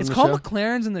it's called? It's in the called show?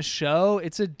 McLaren's in the show.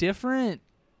 It's a different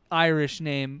Irish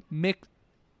name.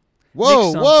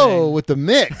 Whoa, with the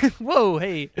Mick. Whoa,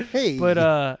 hey.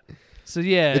 But so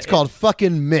yeah, it's called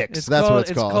fucking Mix. That's what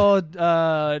it's called. It's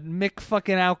called Mick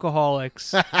fucking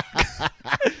Alcoholics.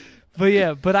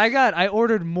 But I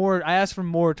ordered more. I asked for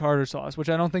more tartar sauce, which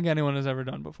I don't think anyone has ever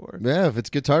done before. Yeah, if it's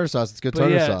good tartar sauce, it's good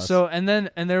tartar sauce. So and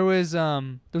there was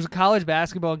a college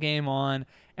basketball game on,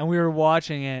 and we were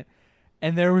watching it,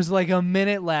 and there was like a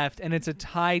minute left, and it's a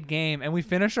tied game, and we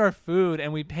finished our food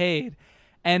and we paid.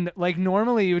 And like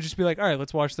normally you would just be like, all right,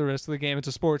 let's watch the rest of the game. It's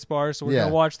a sports bar, so we're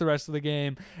gonna watch the rest of the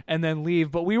game and then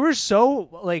leave. But we were so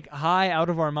like high out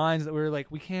of our minds that we were like,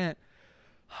 we can't.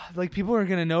 Like people are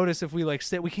gonna notice if we like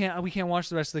sit. We can't watch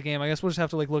the rest of the game. I guess we'll just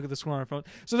have to like look at the score on our phone.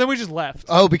 So then we just left.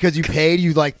 Oh, because you paid.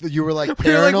 You were like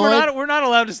paranoid. We're not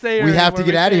allowed to stay here. We have to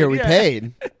get out of here. We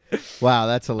paid. Wow,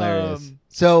 that's hilarious.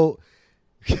 So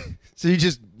you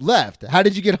just left. How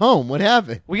did you get home? What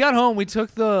happened? We got home. We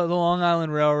took the Long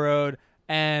Island Railroad.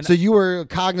 And so you were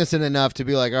cognizant enough to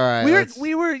be like, all right.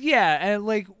 We were and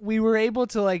like we were able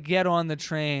to like get on the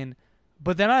train,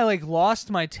 but then I like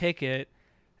lost my ticket,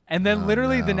 and then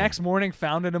the next morning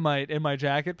found it in my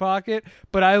jacket pocket,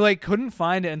 but I like couldn't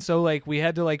find it, and so like we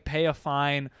had to like pay a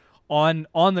fine on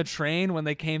the train when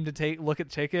they came to look at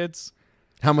tickets.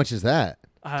 How much is that?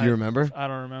 Do you remember? I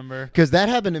don't remember. Because that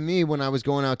happened to me when I was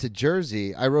going out to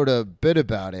Jersey. I wrote a bit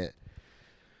about it.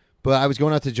 But I was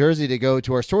going out to Jersey to go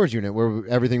to our storage unit where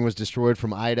everything was destroyed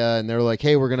from Ida, and they were like,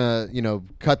 "Hey, we're gonna,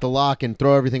 cut the lock and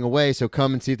throw everything away. So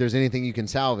come and see if there's anything you can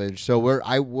salvage." So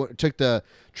I took the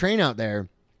train out there,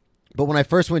 but when I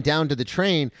first went down to the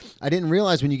train, I didn't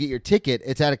realize when you get your ticket,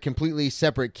 it's at a completely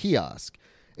separate kiosk.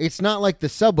 It's not like the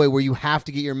subway where you have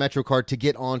to get your Metro card to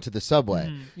get onto the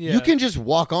subway. You can just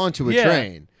walk onto a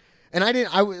train. And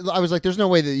I was like, there's no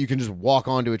way that you can just walk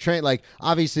onto a train. Like,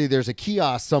 obviously, there's a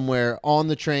kiosk somewhere on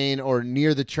the train or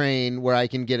near the train where I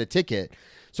can get a ticket.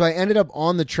 So I ended up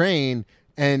on the train,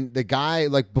 and the guy,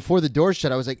 like, before the door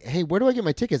shut, I was like, hey, where do I get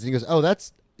my tickets? And he goes, oh,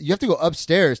 you have to go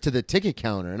upstairs to the ticket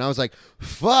counter. And I was like,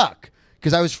 fuck.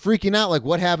 Because I was freaking out. Like,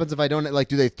 what happens if I don't, like,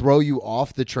 do they throw you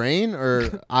off the train?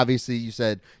 Or obviously you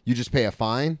said you just pay a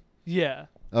fine? Yeah.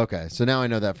 Okay. So now I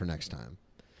know that for next time.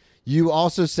 You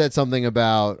also said something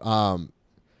about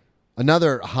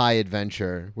another high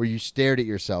adventure where you stared at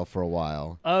yourself for a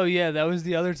while. Oh, yeah. That was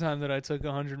the other time that I took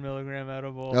 100 milligram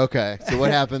edible. Okay. So what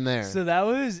happened there? So that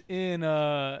was in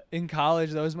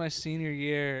college. That was my senior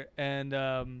year.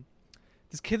 And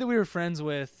this kid that we were friends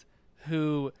with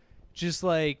who just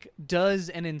like does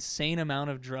an insane amount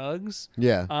of drugs.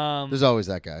 Yeah. There's always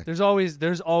that guy. There's always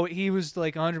he was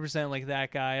like 100% like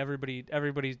that guy.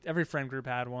 Every friend group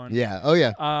had one. Yeah. Oh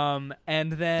yeah.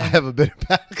 And then I have a bit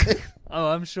about it. Oh,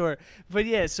 I'm sure. But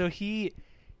yeah, so he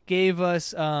gave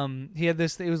us he had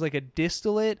this, it was like a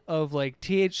distillate of like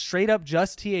straight up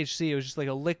just THC. It was just like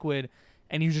a liquid,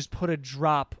 and you just put a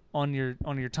drop on your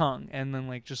tongue and then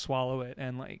like just swallow it,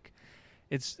 and like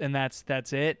that's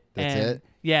it. That's and, it?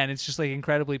 Yeah, and it's just like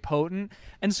incredibly potent.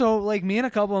 And so like me and a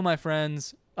couple of my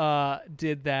friends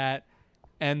did that,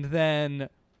 and then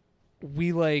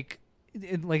we like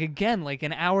again, like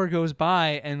an hour goes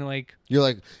by, and like you're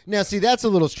like, now see, that's a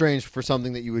little strange for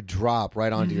something that you would drop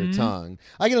right onto your tongue.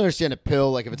 I can understand a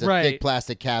pill, like if it's a thick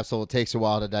plastic capsule, it takes a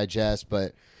while to digest,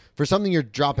 but for something you're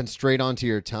dropping straight onto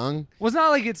your tongue. Well, it's not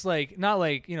like it's not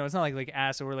like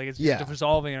acid where like it's just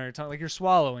dissolving on your tongue, like you're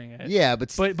swallowing it. Yeah,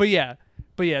 but yeah,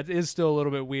 it is still a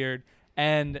little bit weird.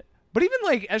 But even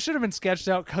like I should have been sketched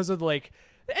out because of like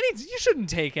you shouldn't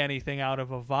take anything out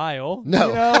of a vial.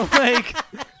 No, like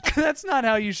that's not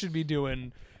how you should be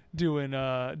doing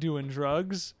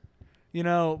drugs,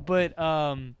 But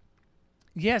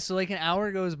yeah, so like an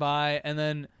hour goes by, and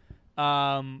then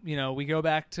we go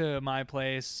back to my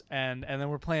place, and then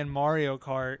we're playing Mario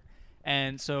Kart,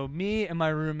 and so me and my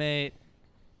roommate,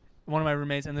 one of my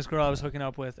roommates, and this girl I was hooking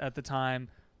up with at the time,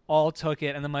 all took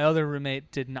it, and then my other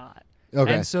roommate did not.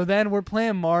 Okay. And so then we're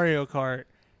playing Mario Kart,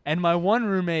 and my one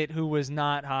roommate who was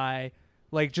not high,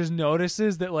 like just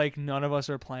notices that like none of us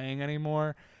are playing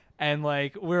anymore, and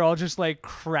like we're all just like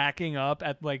cracking up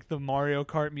at like the Mario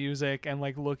Kart music and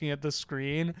like looking at the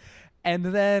screen. And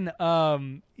then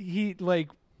he like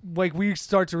we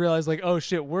start to realize like, oh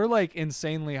shit, we're like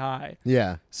insanely high.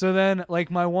 Yeah. So then like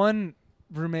my one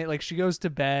roommate, like she goes to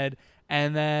bed,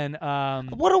 and then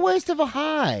what a waste of a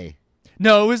high.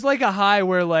 no, it was like a high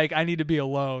where like I need to be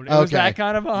alone. It was that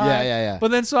kind of a high. Yeah. But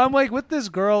then so I'm like with this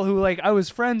girl who like I was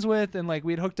friends with, and like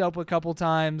we'd hooked up a couple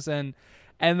times, and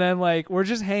then like we're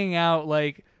just hanging out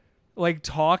like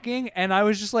talking, and I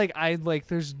was just like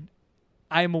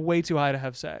I'm way too high to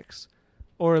have sex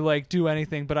or like do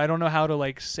anything, but I don't know how to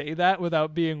like say that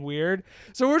without being weird.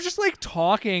 So we're just like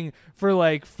talking for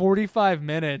like 45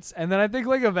 minutes, and then I think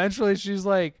like eventually she's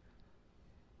like,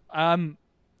 I'm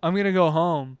gonna go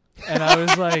home. And I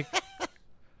was like,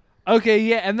 okay,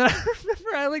 yeah. And then I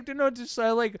remember I like didn't know what to, so I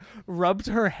like rubbed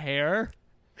her hair.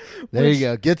 There you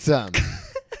go. Get some.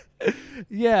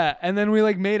 Yeah, and then we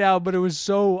like made out, but it was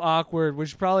so awkward,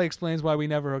 which probably explains why we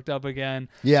never hooked up again.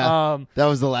 Yeah, that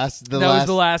was the last. That was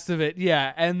the last of it.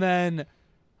 Yeah, and then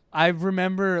I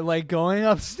remember like going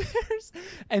upstairs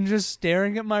and just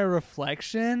staring at my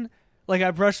reflection. Like I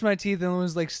brushed my teeth and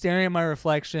was like staring at my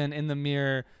reflection in the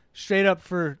mirror straight up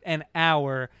for an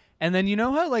hour. And then you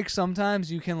know how like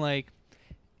sometimes you can like,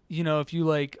 you know, if you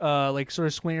like sort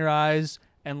of squint your eyes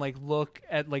and like look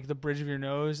at like the bridge of your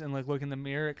nose and like look in the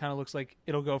mirror, it kind of looks like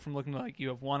it'll go from looking like you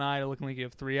have one eye to looking like you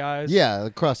have three eyes. Yeah,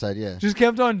 cross-eyed. Yeah. Just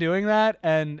kept on doing that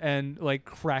and like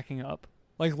cracking up,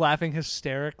 like laughing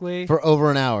hysterically for over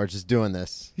an hour, just doing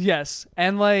this. Yes,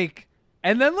 and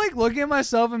then like looking at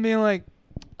myself and being like,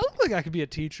 I look like I could be a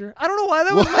teacher. I don't know why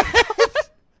that was my thought.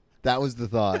 That was the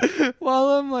thought. While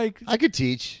I'm like, I could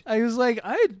teach. I was like,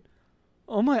 I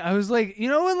was like, you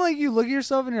know when like you look at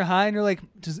yourself and you're high and you're like,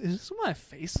 is this what my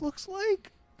face looks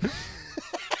like?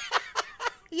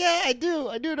 Yeah, I do.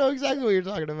 I do know exactly what you're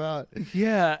talking about.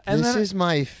 Yeah, and this is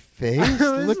my face.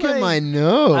 Look like, at my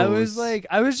nose.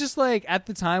 I was just like at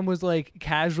the time was like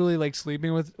casually like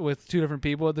sleeping with two different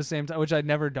people at the same time, which I'd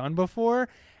never done before,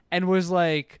 and was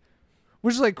like,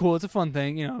 which is like cool. It's a fun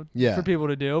thing, you know, for people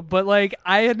to do. But like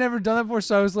I had never done that before,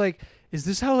 so I was like, is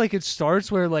this how like it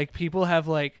starts, where like people have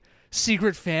like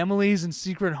secret families and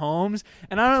secret homes,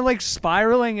 and I'm like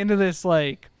spiraling into this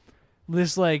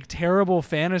terrible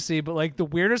fantasy. But like the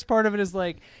weirdest part of it is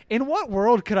like, in what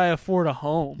world could I afford a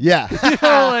home? Yeah. You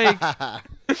know, like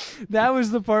that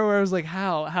was the part where I was like,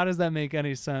 how does that make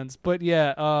any sense? But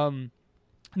yeah,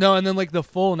 no, and then like the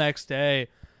full next day,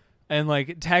 and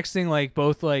like texting like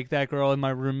both like that girl and my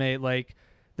roommate like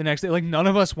the next day, like none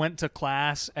of us went to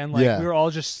class, and like we were all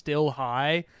just still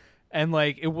high. And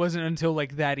like it wasn't until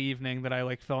like that evening that I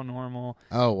like felt normal.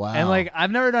 Oh wow. And like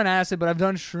I've never done acid, but I've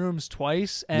done shrooms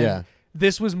twice, and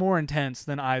this was more intense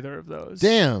than either of those.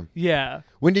 Damn. Yeah.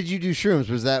 When did you do shrooms?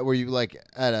 Was that were you like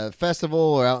at a festival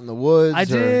or out in the woods? I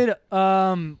did.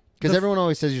 Because everyone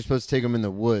always says you're supposed to take them in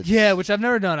the woods. Yeah, which I've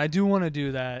never done. I do want to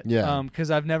do that. Yeah.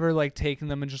 Because I've never like taken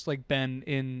them and just like been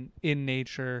in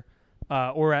nature.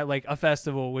 Or at like a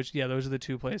festival, which those are the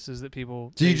two places that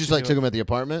people. So you just like took them at the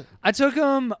apartment? I took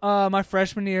them my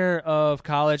freshman year of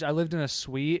college. I lived in a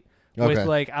suite with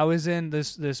like I was in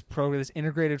this program, this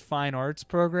integrated fine arts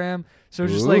program. So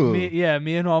just like me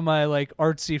and all my like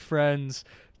artsy friends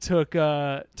took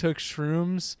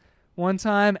shrooms one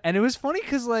time, and it was funny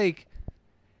because like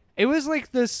it was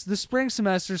like the spring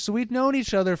semester, so we'd known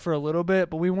each other for a little bit,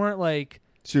 but we weren't like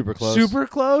super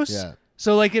close. Yeah.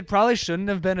 So, like, it probably shouldn't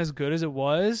have been as good as it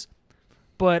was.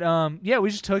 But, we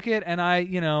just took it. And I,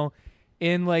 you know,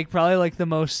 in, like, probably, like, the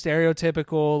most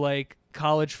stereotypical, like,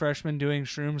 college freshman doing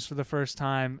shrooms for the first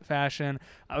time fashion,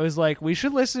 I was like, we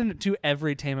should listen to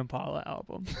every Tame Impala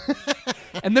album.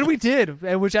 And then we did,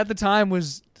 which at the time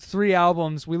was 3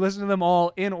 albums. We listened to them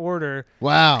all in order.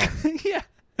 Wow. Yeah.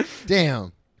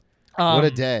 Damn. What a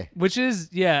day. Which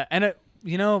is, and, it,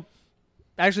 you know...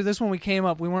 Actually, this one we came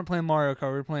up, we weren't playing Mario Kart,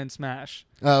 we were playing Smash.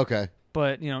 Oh, okay.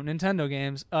 But, you know, Nintendo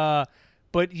games.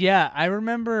 But yeah, I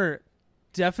remember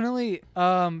definitely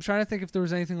trying to think if there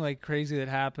was anything like crazy that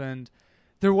happened.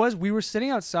 We were sitting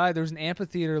outside, there was an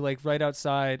amphitheater like right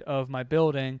outside of my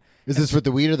building. Is this with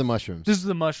the weed or the mushrooms? This is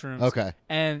the mushrooms. Okay.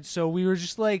 And so we were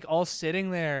just like all sitting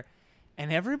there,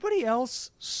 and everybody else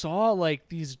saw like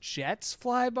these jets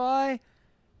fly by.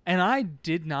 And I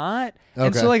did not. Okay.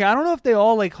 And so, like, I don't know if they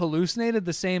all, like, hallucinated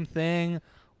the same thing,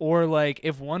 or, like,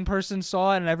 if one person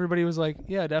saw it and everybody was like,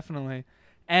 yeah, definitely.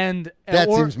 And that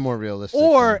seems more realistic.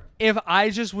 Or if I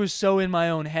just was so in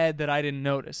my own head that I didn't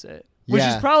notice it. Which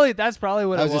is probably, that's probably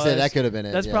what it was. I was going to say, that could have been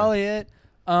it. That's probably it.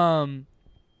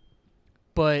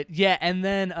 But, yeah, and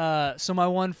then, so my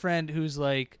one friend who's,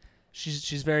 like,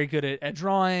 she's very good at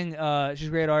drawing. She's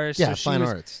a great artist. Yeah, so fine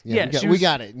arts. Yeah, we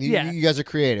got it. You guys are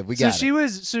creative. We got it. She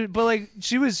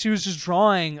was just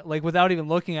drawing like without even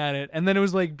looking at it, and then it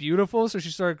was like beautiful. So she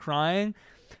started crying,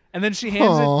 and then she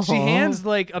hands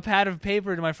like a pad of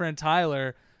paper to my friend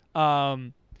Tyler,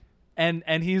 and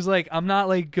he's like, I'm not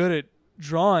like good at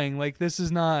drawing. Like this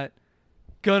is not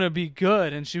gonna be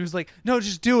good. And she was like, no,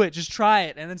 just do it, just try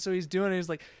it. And then so he's doing it. He's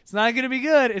like, it's not gonna be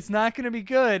good, it's not gonna be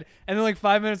good. And then like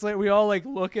 5 minutes later we all like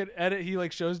look at it, he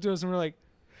like shows to us and we're like,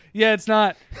 yeah, it's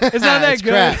not that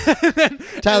good.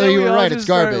 Tyler, you were right, it's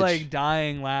garbage. Started, like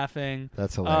dying laughing.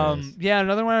 That's hilarious.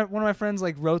 Another one of my friends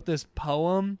like wrote this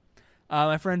poem.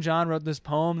 My friend John wrote this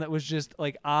poem that was just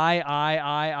like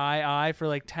I for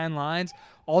like 10 lines,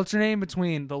 alternating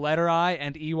between the letter I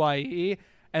and EYE.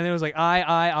 And it was like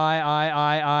IKEA.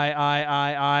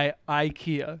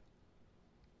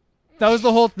 That was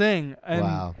the whole thing. And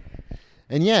wow.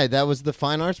 And yeah, that was the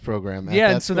fine arts program.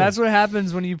 And so that's what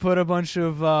happens when you put a bunch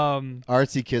of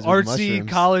artsy kids with mushrooms.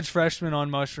 College freshmen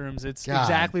on mushrooms. It's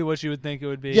exactly what you would think it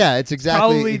would be. Yeah, it's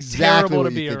exactly terrible what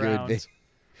to be you think around. it would be.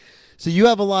 So you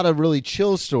have a lot of really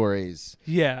chill stories.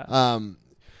 Yeah.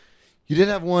 You did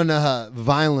have one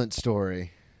violent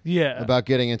story. Yeah. About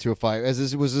getting into a fight. Was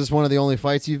this one of the only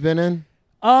fights you've been in?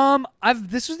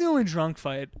 This was the only drunk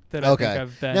fight that I think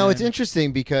I've been in. Now it's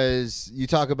interesting because you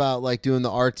talk about like doing the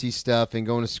artsy stuff and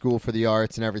going to school for the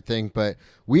arts and everything, but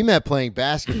we met playing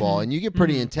basketball and you get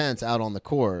pretty intense out on the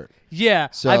court. Yeah.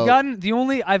 So I've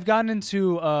gotten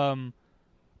into a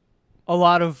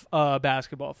lot of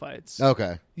basketball fights.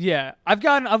 Okay. Yeah.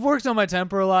 I've worked on my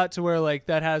temper a lot to where like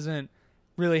that hasn't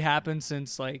really happened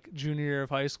since like junior year of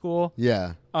high school.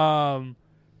 Yeah.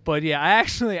 But yeah, I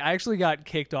actually got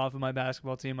kicked off of my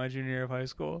basketball team my junior year of high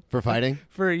school for fighting.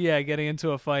 Getting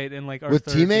into a fight in like our with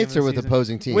third teammates game or of the with season.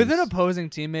 opposing teams. With an opposing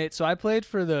teammate. So I played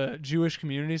for the Jewish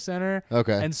Community Center.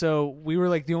 Okay. And so we were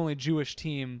like the only Jewish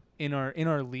team in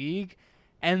our league.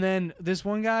 And then this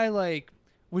one guy like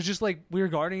was just like we were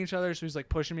guarding each other, so he's like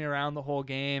pushing me around the whole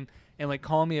game. And like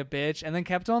calling me a bitch, and then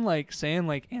kept on like saying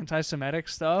like anti-Semitic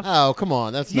stuff. Oh, come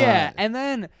on, that's not. Yeah, and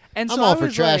so I'm all for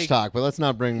was, trash like, talk, but let's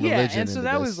not bring religion into this. Yeah, and so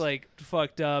that was like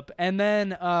fucked up. And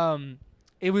then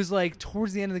it was like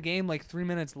towards the end of the game, like 3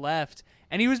 minutes left,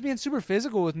 and he was being super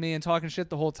physical with me and talking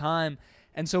shit the whole time.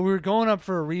 And so we were going up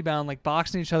for a rebound, like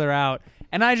boxing each other out,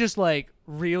 and I just like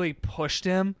really pushed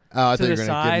him. Oh, I to thought you the were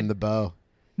gonna side. give him the bow.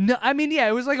 No, I mean, yeah,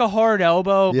 it was like a hard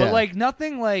elbow, Yeah. but like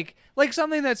nothing like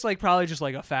something that's like probably just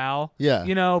like a foul. Yeah.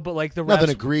 You know, but like the refs. Nothing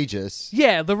egregious.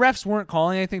 Yeah, the refs weren't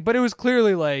calling anything, but it was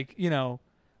clearly like, you know,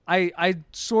 I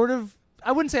sort of,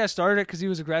 I wouldn't say I started it because he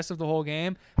was aggressive the whole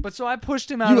game, but so I pushed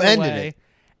him out of the way. It.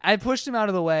 I pushed him out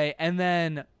of the way, and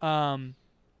then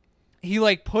he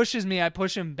like pushes me, I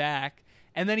push him back,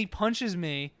 and then he punches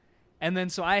me, and then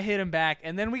so I hit him back,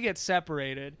 and then we get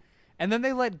separated, and then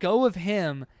they let go of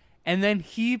him. And then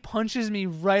he punches me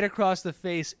right across the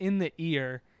face in the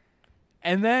ear.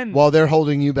 And then while they're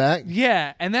holding you back?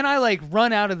 Yeah. And then I like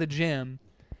run out of the gym.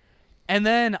 And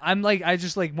then I'm like, I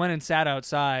just like went and sat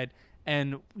outside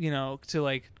and, you know, to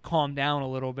like calm down a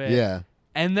little bit. Yeah.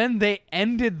 And then they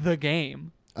ended the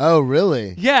game. Oh,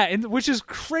 really? Yeah. And which is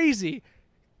crazy.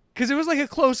 Because it was like a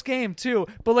close game too.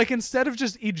 But like instead of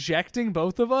just ejecting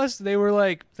both of us, they were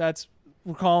like,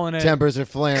 we're calling it. Tempers are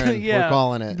flaring. Yeah, we're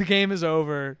calling it. The game is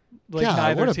over. Like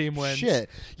God, neither team wins. Shit.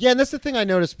 Yeah, and that's the thing I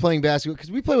noticed playing basketball because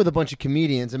we play with a bunch of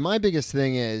comedians, and my biggest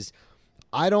thing is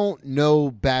I don't know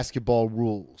basketball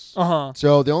rules.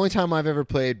 So the only time I've ever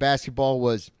played basketball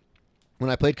was when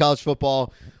I played college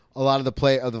football. A lot of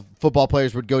the football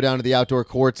players would go down to the outdoor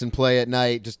courts and play at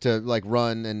night just to like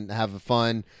run and have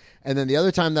fun. And then the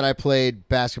other time that I played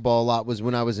basketball a lot was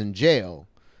when I was in jail.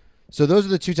 So those are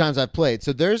the two times I've played.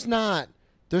 So there's no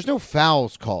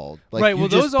fouls called. Like, right. Well,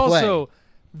 those play. Also.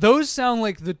 Those sound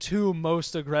like the two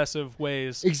most aggressive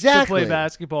ways to exactly. play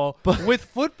basketball with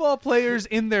football players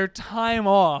in their time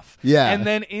off and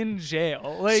then in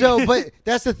jail. Like, but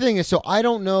that's the thing is, so I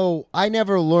don't know. I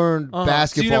never learned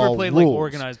basketball So you never played rules. like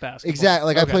organized basketball.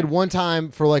 Exactly. Like I played one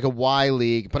time for like a Y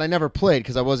league, but I never played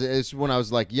because it's when I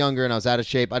was like younger and I was out of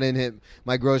shape. I didn't hit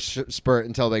my growth spurt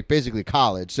until like basically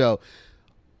college. So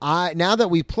now that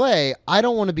we play, I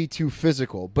don't want to be too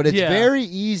physical, but it's very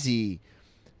easy.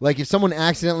 Like if someone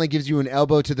accidentally gives you an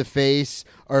elbow to the face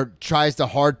or tries to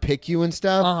hard pick you and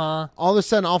stuff, all of a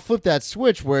sudden I'll flip that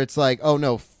switch where it's like, oh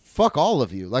no, fuck all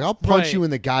of you. Like I'll punch you in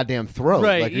the goddamn throat.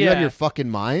 Right, like are you out of your fucking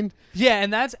mind? Yeah,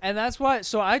 and that's why.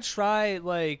 So I try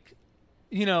like,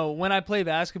 you know, when I play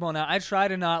basketball now, I try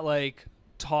to not like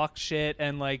talk shit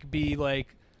and like be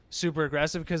like super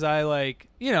aggressive because I like,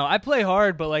 you know, I play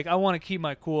hard, but like I want to keep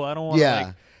my cool. I don't want to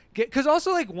like because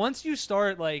also like once you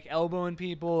start like elbowing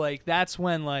people, like that's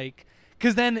when like,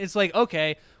 because then it's like,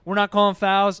 okay, we're not calling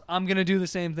fouls. I'm gonna do the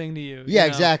same thing to you. Yeah, you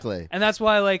know? exactly. And that's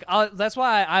why like that's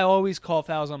why I always call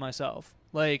fouls on myself.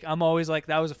 Like I'm always like,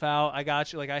 that was a foul. I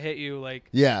got you. Like I hit you. Like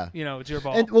Yeah. you know, it's your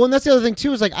ball. And that's the other thing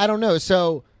too is like I don't know.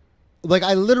 So like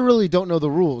I literally don't know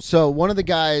the rules. So one of the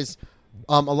guys.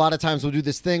 A lot of times will do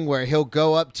this thing where he'll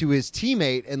go up to his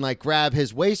teammate and like grab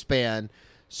his waistband.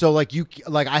 So like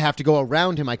I have to go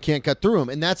around him. I can't cut through him.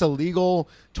 And that's a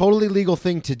totally legal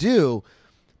thing to do.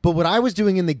 But what I was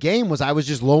doing in the game was I was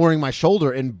just lowering my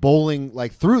shoulder and bowling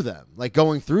like through them, like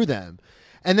going through them.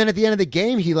 And then at the end of the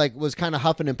game, he like was kind of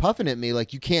huffing and puffing at me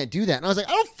like, you can't do that. And I was like,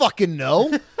 I don't fucking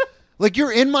know. Like,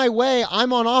 you're in my way.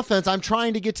 I'm on offense. I'm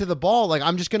trying to get to the ball. Like,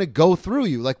 I'm just going to go through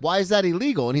you. Like, why is that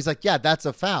illegal? And he's like, yeah, that's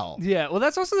a foul. Yeah, well,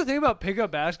 that's also the thing about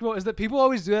pickup basketball is that people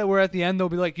always do that where at the end they'll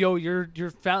be like, yo, you're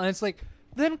foul. And it's like,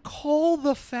 then call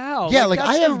the foul. Yeah, like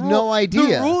I have no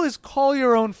idea. The rule is call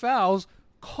your own fouls.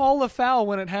 Call a foul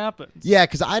when it happens. Yeah,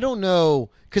 because I don't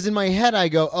know. Because in my head, I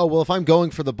go, oh, well, if I'm going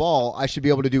for the ball, I should be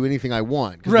able to do anything I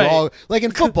want. Right. Like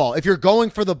in football, if you're going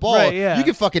for the ball, right, yeah. you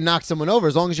can fucking knock someone over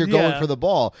as long as you're going for the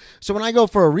ball. So when I go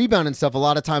for a rebound and stuff, a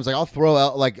lot of times, like I'll throw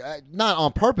out, like not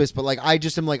on purpose, but like I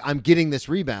just am like, I'm getting this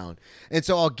rebound. And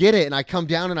so I'll get it and I come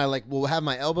down and I like will have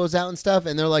my elbows out and stuff.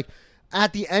 And they're like,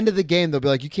 at the end of the game, they'll be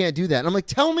like, you can't do that. And I'm like,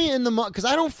 tell me in the because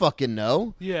I don't fucking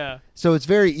know. Yeah. So it's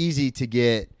very easy to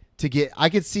get. I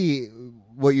could see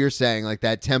what you're saying, like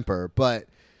that temper, but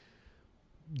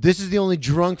this is the only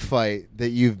drunk fight that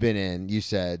you've been in, you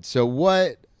said.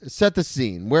 So set the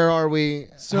scene. Where are we?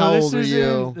 So how old are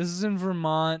you? This is in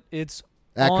Vermont. It's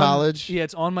at college? Yeah,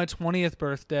 it's on my 20th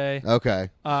birthday. Okay.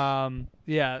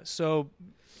 Yeah, so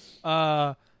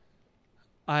I'm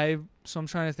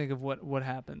trying to think of what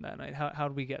happened that night. How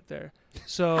did we get there?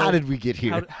 So how did we get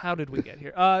here? How did we get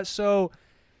here? So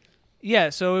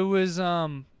it was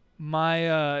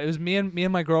it was me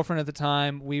and my girlfriend at the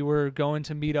time. We were going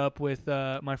to meet up with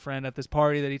my friend at this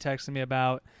party that he texted me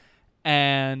about,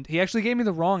 and he actually gave me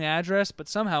the wrong address, but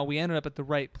somehow we ended up at the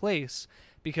right place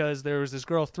because there was this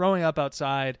girl throwing up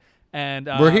outside, and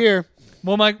we're here.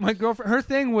 Well, my girlfriend, her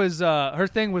thing was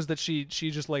that she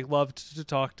just like loved to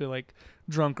talk to like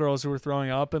drunk girls who were throwing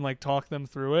up and like talk them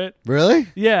through it. Really?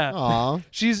 Yeah. Aw.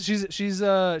 she's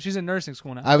in nursing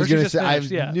school now. I was gonna say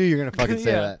finished, I knew you were gonna fucking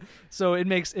say that. So it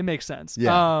makes sense.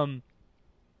 Yeah.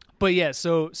 But yeah,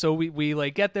 so we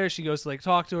like get there, she goes to like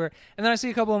talk to her, and then I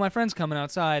see a couple of my friends coming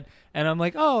outside, and I'm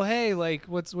like, oh hey, like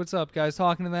what's up, guys?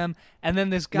 Talking to them, and then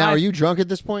this guy. Now, are you drunk at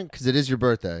this point? Because it is your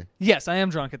birthday. Yes, I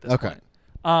am drunk at this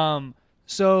point.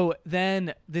 So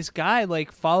then this guy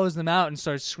like follows them out and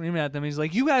starts screaming at them. He's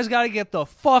like, you guys got to get the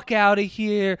fuck out of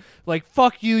here. Like,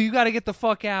 fuck you. You got to get the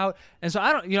fuck out. And so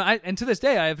I don't, and to this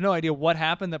day, I have no idea what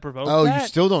happened that provoked that. Oh, you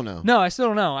still don't know? No, I still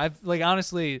don't know. I've like,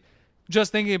 honestly,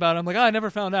 just thinking about it, I'm like, I never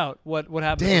found out what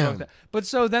happened. Damn. That. But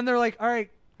so then they're like, all right,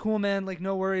 cool, man. Like,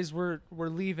 no worries. We're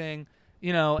leaving,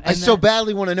 And I so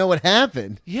badly want to know what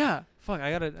happened. Yeah. Fuck,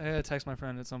 I gotta text my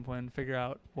friend at some point and figure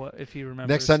out if he remembers.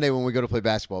 Next Sunday when we go to play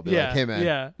basketball, be like, hey man,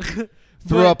 yeah,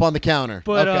 threw up on the counter.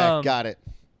 But, okay, got it.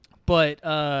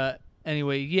 But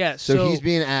anyway, yeah. So he's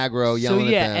being aggro,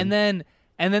 yelling at them.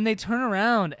 and then they turn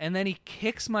around and then he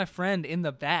kicks my friend in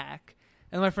the back,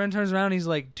 and my friend turns around and he's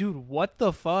like, dude, what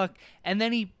the fuck? And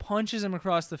then he punches him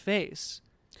across the face.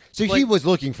 So he was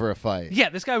looking for a fight. Yeah,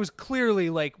 this guy was clearly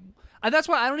like. That's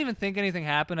why I don't even think anything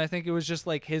happened. I think it was just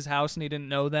like his house and he didn't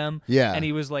know them. Yeah. And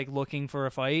he was like looking for a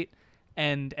fight,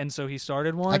 and so he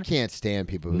started one. I can't stand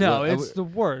people who it's the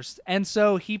worst. And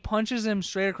so he punches him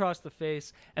straight across the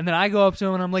face, and then I go up to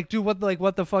him and I'm like, dude, what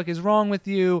the fuck is wrong with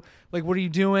you? Like, what are you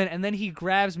doing? And then he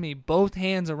grabs me, both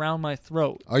hands around my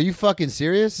throat. Are you fucking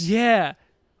serious? Yeah.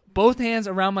 Both hands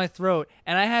around my throat.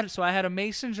 And I had a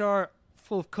mason jar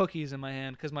full of cookies in my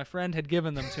hand because my friend had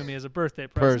given them to me as a birthday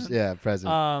present.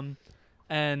 Present.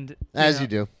 And you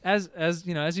do, as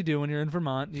you do when you're in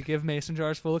Vermont, you give mason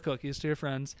jars full of cookies to your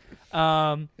friends.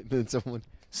 Then someone.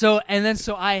 So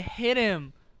I hit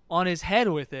him on his head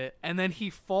with it, and then he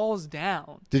falls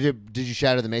down. Did you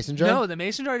shatter the mason jar? No, the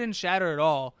mason jar didn't shatter at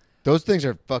all. Those things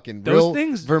are fucking real.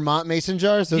 Vermont mason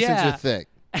jars. Those things are thick.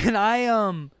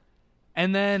 And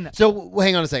And then so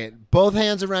hang on a second. Both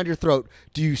hands around your throat.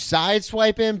 Do you side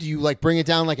swipe him? Do you like bring it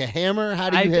down like a hammer? How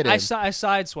do you hit him? I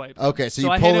side swipe. Okay, so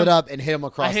you pull it up and hit him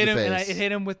across the face. I hit him and I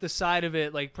hit him with the side of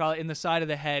it, like probably in the side of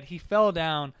the head. He fell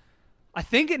down. I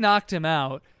think it knocked him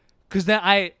out because then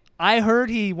I heard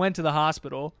he went to the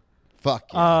hospital.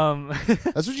 Fuck. Yeah.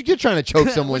 That's what you get trying to choke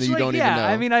someone that you don't even know.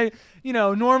 I mean,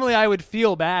 normally I would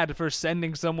feel bad for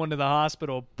sending someone to the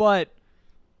hospital, but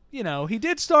he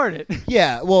did start it.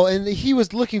 Yeah, well, and he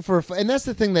was looking for, and that's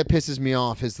the thing that pisses me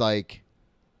off is like,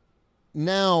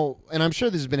 now, and I'm sure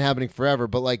this has been happening forever,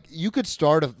 but like you could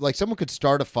someone could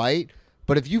start a fight,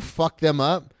 but if you fuck them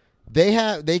up,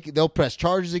 they'll press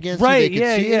charges against you. They could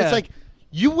sue you. And it's like,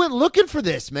 you went looking for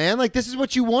this, man. Like, this is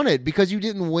what you wanted because you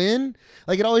didn't win.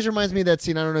 Like, it always reminds me of that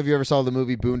scene. I don't know if you ever saw the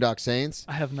movie Boondock Saints.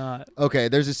 I have not. Okay,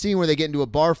 there's a scene where they get into a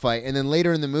bar fight, and then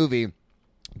later in the movie,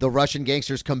 the Russian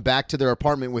gangsters come back to their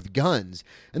apartment with guns.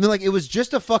 And they're like, it was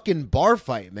just a fucking bar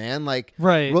fight, man. Like,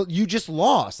 right. Well, you just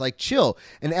lost. Like, chill.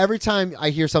 And every time I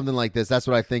hear something like this, that's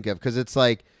what I think of. Because it's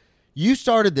like, you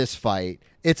started this fight.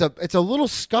 It's a little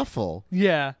scuffle.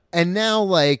 Yeah. And now,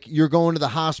 like, you're going to the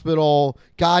hospital.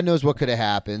 God knows what could have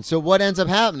happened. So what ends up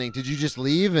happening? Did you just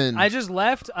leave? And I just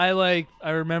left. I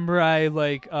remember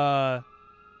we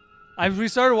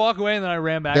started to walk away, and then I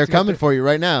ran back. They're coming for you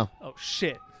right now. Oh,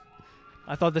 shit.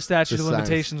 I thought the statute of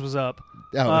limitations was up.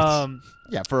 Oh,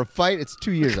 yeah, for a fight, it's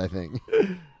 2 years, I think.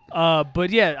 But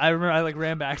yeah, I remember I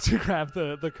ran back to grab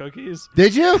the cookies.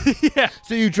 Did you? Yeah.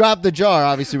 So you dropped the jar,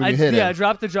 obviously, when you hit it. Yeah, I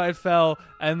dropped the jar. It fell,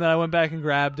 and then I went back and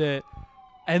grabbed it.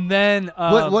 And then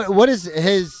what is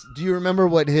his? Do you remember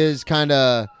what his kind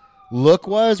of look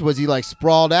was? Was he like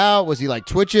sprawled out? Was he like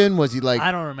twitching? Was he like?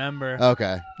 I don't remember.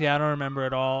 Okay. Yeah, I don't remember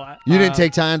at all. You didn't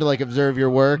take time to like observe your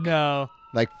work? No.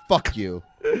 Like, fuck you.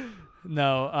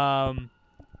 No.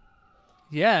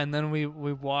 Yeah, and then we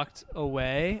walked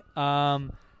away.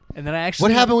 And then I actually.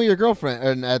 What happened with your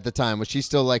girlfriend at the time? Was she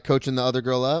still like coaching the other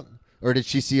girl up, or did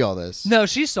she see all this? No,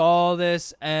 she saw all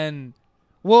this, and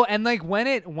like when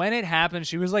it happened,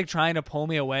 she was like trying to pull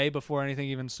me away before anything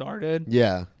even started.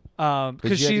 Yeah.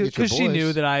 Because she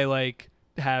knew that I like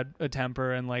had a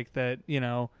temper and like that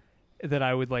that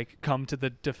I would like come to the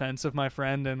defense of my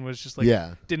friend and was just like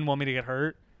didn't want me to get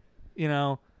hurt,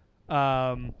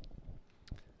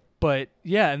 But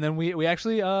yeah, and then we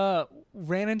actually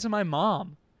ran into my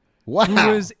mom. Wow. Who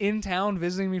was in town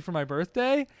visiting me for my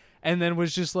birthday, and then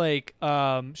was just like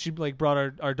she like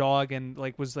brought our dog and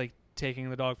like was like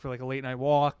taking the dog for like a late night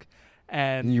walk,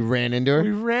 and you ran into her. We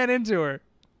ran into her,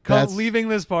 leaving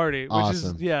this party, which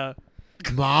awesome. is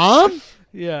Mom.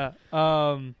 Yeah.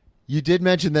 You did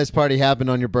mention this party happened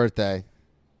on your birthday.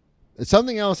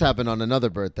 Something else happened on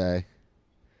another birthday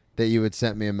that you had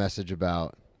sent me a message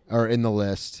about, or in the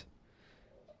list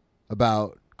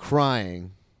about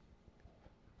crying.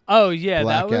 Oh yeah,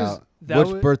 blackout.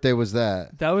 Which birthday was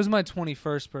that? That was my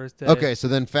 21st birthday. Okay, so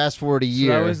then fast forward a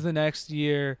year. So that was the next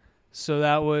year. So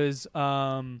that was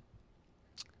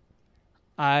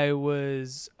I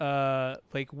was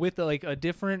like with like a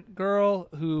different girl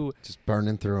who just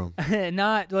burning through them.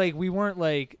 Not like we weren't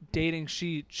like dating.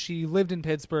 She lived in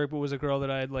Pittsburgh, but was a girl that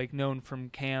I had like known from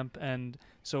camp, and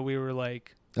so we were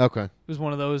like okay. It was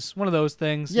one of those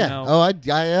things. Yeah. Oh,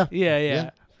 Yeah.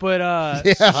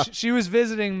 But she was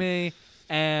visiting me,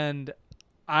 and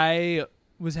I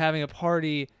was having a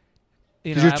party.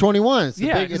 Because you're 21. It's I'm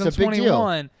a big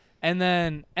deal. And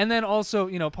then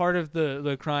also, part of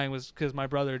the crying was because my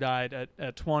brother died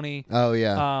at 20. Oh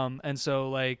yeah. And so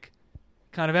like,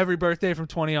 kind of every birthday from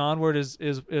 20 onward is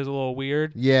a little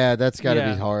weird. Yeah, that's got to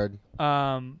be hard.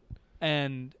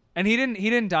 And he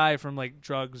didn't die from like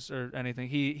drugs or anything.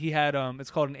 He had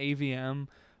it's called an AVM.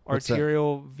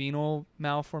 Arterial venal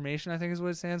malformation, I think is what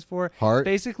it stands for. Heart?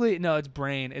 Basically, no, it's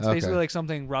brain. It's basically like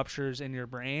something ruptures in your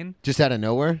brain. Just out of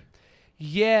nowhere?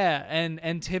 Yeah,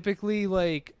 and typically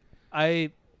like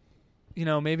maybe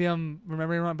I'm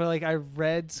remembering wrong, but like I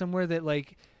read somewhere that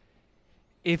like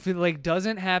if it like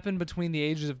doesn't happen between the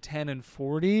ages of 10 and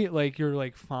 40, like you're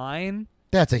like fine.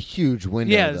 That's a huge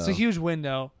window. Yeah, it's a huge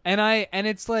window. And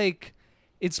it's like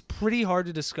it's pretty hard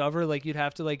to discover. Like you'd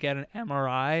have to like get an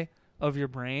MRI of your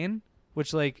brain,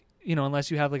 which like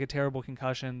unless you have like a terrible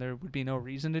concussion, there would be no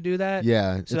reason to do that.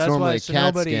 Yeah, so it's normally a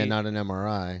CAT scan, not an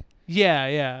MRI.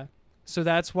 Yeah. So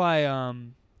that's why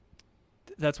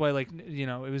like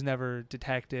it was never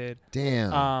detected.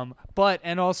 Damn. But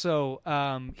and also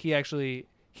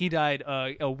he died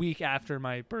a week after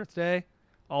my birthday,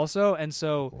 also, and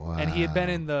so and he had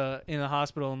been in the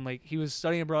hospital, and like he was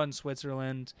studying abroad in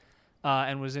Switzerland,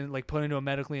 and was in like put into a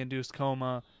medically induced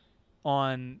coma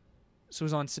it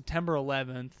was on September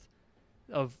 11th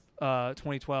of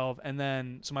 2012, and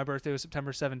then so my birthday was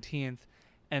September 17th,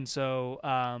 and so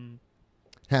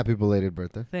happy belated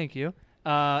birthday. Thank you.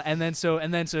 And then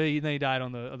he died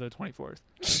on the 24th.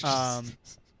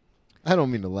 I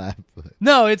don't mean to laugh, but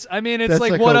no, it's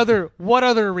like what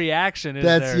other reaction is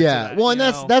there? That's to that, well, and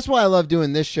that's why I love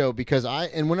doing this show, because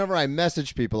whenever I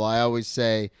message people, I always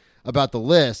say about the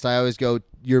list, I always go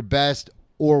your best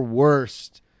or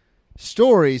worst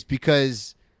stories,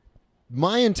 because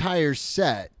my entire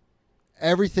set,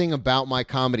 everything about my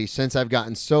comedy since I've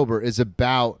gotten sober is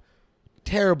about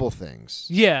terrible things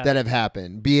that have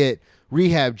happened, be it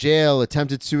rehab, jail,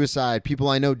 attempted suicide, people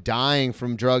I know dying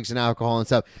from drugs and alcohol and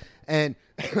stuff. And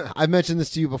I've mentioned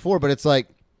this to you before, but it's like,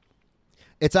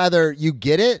 it's either you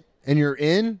get it and you're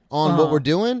in on what we're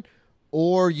doing,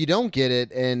 or you don't get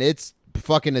it and it's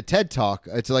fucking a TED Talk.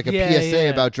 It's like a PSA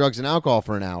about drugs and alcohol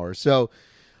for an hour. So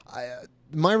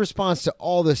my response to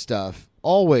all this stuff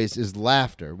always is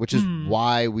laughter, which is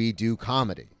why we do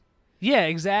comedy. Yeah,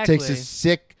 exactly. It takes a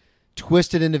sick,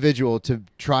 twisted individual to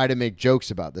try to make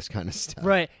jokes about this kind of stuff.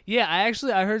 Right. Yeah,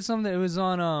 I heard something that was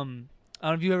on I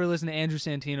don't know if you ever listened to Andrew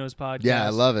Santino's podcast. Yeah, I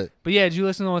love it. But yeah, did you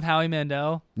listen to the one with Howie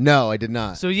Mandel? No, I did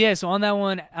not. So yeah, so on that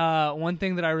one, one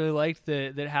thing that I really liked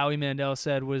that Howie Mandel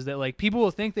said was that like people will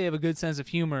think they have a good sense of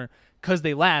humor because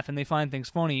they laugh and they find things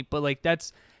funny, but like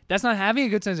that's not having a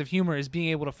good sense of humor. Is being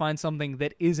able to find something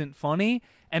that isn't funny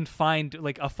and find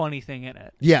like a funny thing in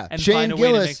it. Yeah, and Shane find a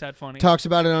Gillis way to make that funny. Talks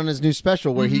about it on his new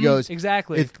special where he goes,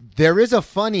 exactly. There is a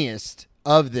funniest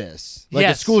of this, like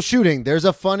a school shooting. There's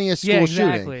a funniest school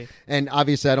shooting, and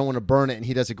obviously I don't want to burn it, and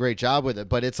he does a great job with it.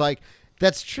 But it's like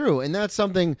that's true, and that's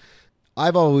something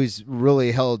I've always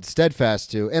really held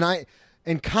steadfast to. And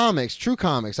in comics, true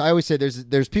comics, I always say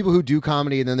there's people who do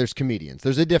comedy, and then there's comedians.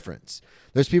 There's a difference.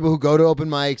 There's people who go to open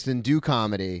mics and do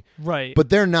comedy, right? But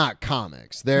they're not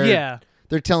comics. They're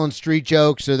telling street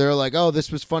jokes, or they're like, oh,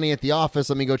 this was funny at the office.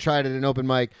 Let me go try it at an open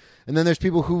mic. And then there's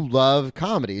people who love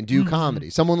comedy and do comedy.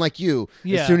 Someone like you,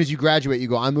 as soon as you graduate, you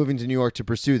go, I'm moving to New York to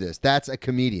pursue this. That's a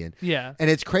comedian. Yeah. And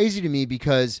it's crazy to me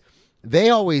because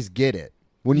they always get it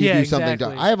when you do something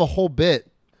dark. I have a whole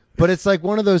bit, but it's like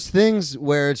one of those things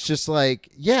where it's just like,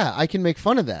 yeah, I can make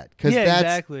fun of that.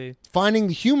 Because finding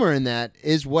the humor in that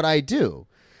is what I do.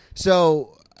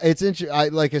 So it's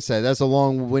interesting. Like I said, that's a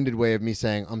long-winded way of me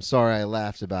saying, I'm sorry I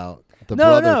laughed about the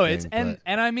brother thing. It's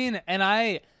and I mean, and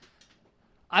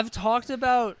I've talked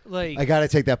about like I gotta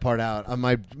take that part out.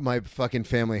 My fucking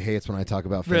family hates when I talk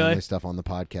about family stuff on the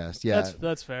podcast. Yeah,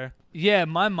 that's fair. Yeah,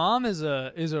 my mom is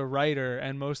a writer,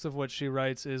 and most of what she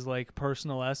writes is like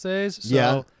personal essays.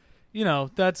 So, you know,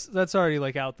 that's already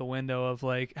like out the window of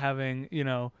like having, you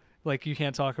know, like you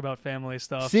can't talk about family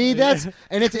stuff. See,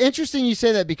 and it's interesting you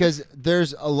say that because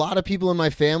there's a lot of people in my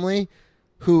family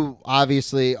who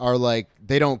obviously are like,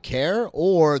 they don't care,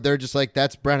 or they're just like,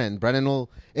 that's Brennan. Brennan will,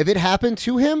 if it happened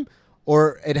to him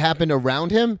or it happened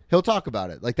around him, he'll talk about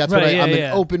it. Like that's what I'm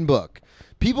an open book.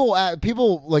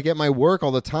 People like at my work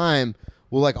all the time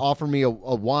will like offer me a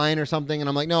wine or something, and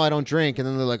I'm like, no, I don't drink. And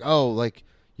then they're like, oh, like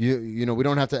you know, we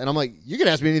don't have to. And I'm like, you can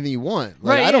ask me anything you want.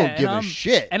 Like I don't give a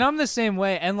shit. And I'm the same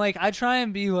way. And like I try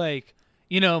and be like,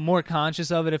 you know, more conscious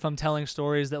of it if I'm telling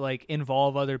stories that like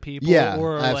involve other people. Yeah,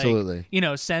 or absolutely. Like, you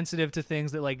know, sensitive to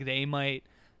things that like they might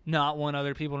not want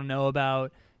other people to know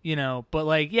about. You know, but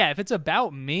like, yeah, if it's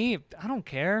about me, I don't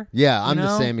care. Yeah, I'm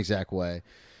the same exact way.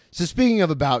 So speaking of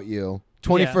about you,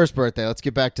 21st birthday. Let's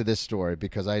get back to this story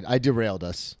because I derailed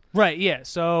us. Right. Yeah.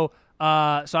 So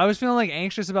I was feeling like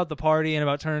anxious about the party and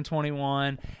about turning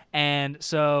 21. And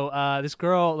so this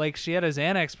girl, like, she had a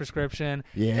Xanax prescription.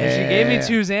 Yeah. And she gave me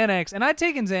 2 Xanax. And I'd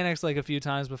taken Xanax like a few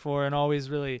times before and always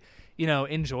really, you know,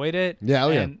 enjoyed it.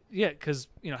 Yeah. Yeah. Because,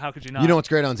 you know, how could you not? You know what's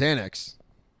great on Xanax?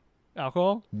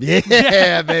 Alcohol?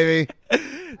 Yeah, baby.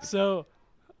 So,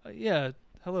 yeah.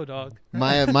 Hello, dog.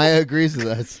 Maya agrees with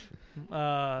us.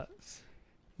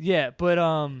 Yeah, but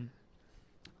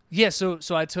yeah. So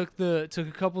I took a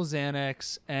couple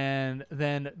Xanax and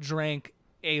then drank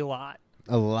a lot,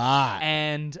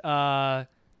 and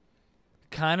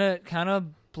kind of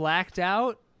blacked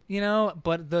out, you know.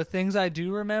 But the things I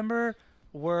do remember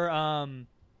were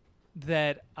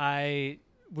that I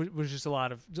was just a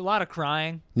lot of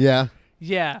crying. Yeah.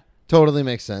 Yeah. Totally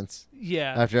makes sense.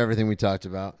 Yeah. After everything we talked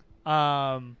about.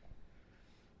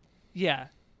 Yeah.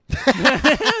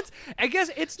 I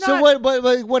guess it's not.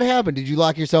 So what happened? Did you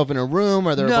lock yourself in a room?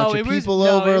 Are there a bunch of people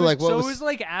over? It was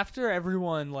like after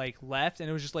everyone like left, and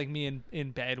it was just like me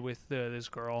in bed with this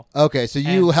girl. Okay, so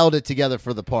you held it together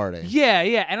for the party. Yeah,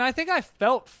 and I think I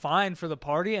felt fine for the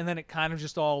party, and then it kind of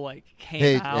just all like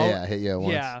came out. Yeah, hit you at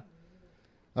once. Yeah.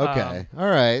 Okay. All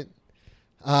right.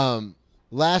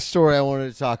 Last story I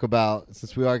wanted to talk about,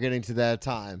 since we are getting to that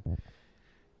time.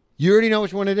 You already know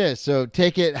which one it is, so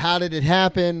take it. How did it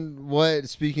happen? What?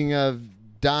 Speaking of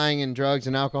dying and drugs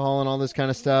and alcohol and all this kind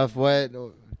of stuff, what?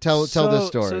 Tell this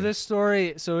story. So this story,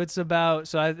 it's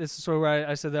a story where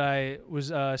I said that I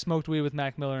was smoked weed with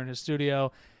Mac Miller in his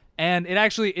studio, and it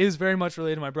actually is very much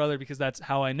related to my brother because that's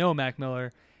how I know Mac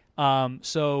Miller.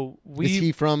 Is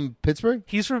he from Pittsburgh?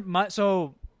 He's from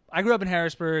so I grew up in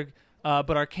Harrisburg.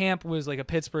 but our camp was like a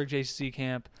Pittsburgh JCC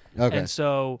camp, Okay. and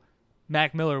so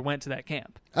Mac Miller went to that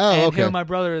camp. Oh, and okay. him and my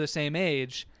brother are the same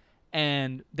age,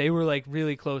 and they were like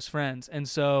really close friends. And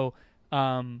so,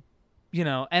 you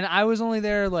know, and I was only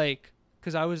there like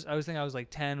because I was thinking I was like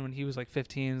 10 when he was like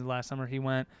 15 the last summer he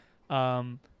went,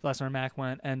 last summer Mac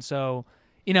went, and so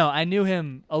you know I knew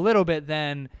him a little bit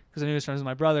then because I knew he was friends with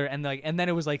my brother, and then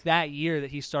it was like that year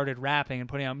that he started rapping and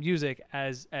putting out music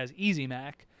as Easy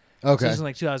Mac. So Okay. this was in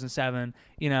like 2007,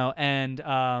 you know, and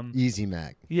Easy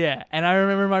Mac. yeah, and I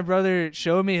remember my brother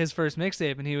showed me his first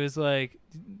mixtape, and he was like,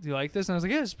 "Do you like this?" And I was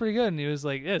like, "Yeah, it's pretty good." And he was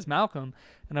like, "Yeah, it's Malcolm,"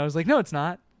 and I was like, "No, it's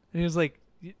not." And he was like,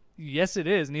 "Yes, it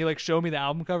is." And he like showed me the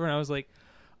album cover, and I was like,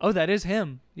 "Oh, that is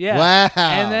him." Yeah.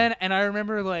 Wow. And I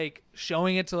remember like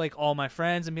showing it to like all my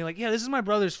friends and being like, "Yeah, this is my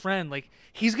brother's friend. Like,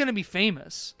 he's gonna be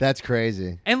famous." That's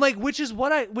crazy. And like, which is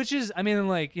I mean,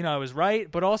 like, you know, I was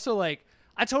right, but also like,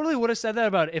 I totally would have said that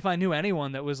about if I knew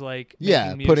anyone that was like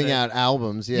Yeah, making putting music. out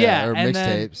albums, or and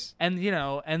mixtapes. then, and you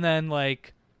know, and then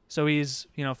like, so he's,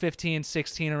 you know, 15,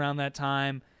 16 around that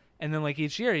time, and then like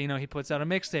each year, you know, he puts out a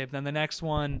mixtape. Then the next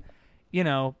one, you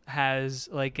know, has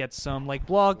like gets some like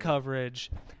blog coverage,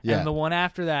 Yeah. and the one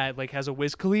after that like has a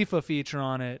Wiz Khalifa feature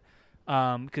on it,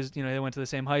 because you know they went to the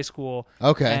same high school.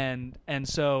 Okay. And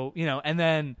so you know, and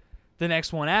then the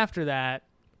next one after that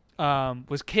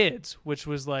was Kids, which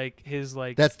was like his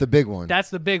like That's the big one.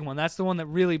 that's the big one. That's the one that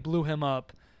really blew him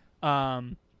up.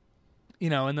 You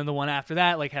know, and then the one after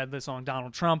that like had the song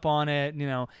Donald Trump on it, you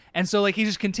know. And so like he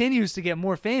just continues to get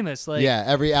more famous. Like yeah,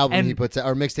 every album and he puts out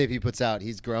or mixtape he puts out,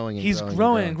 he's growing and he's growing.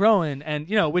 growing and and growing, and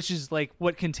you know, which is like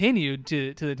what continued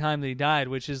to the time that he died,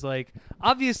 which is like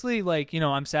obviously like, you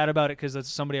know, I'm sad about it because that's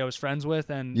somebody I was friends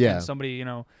with, and somebody, you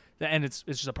know, and it's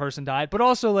just a person died, but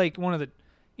also like one of the,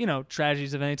 you know,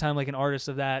 tragedies of any time like an artist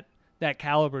of that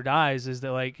caliber dies is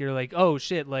that like you're like, oh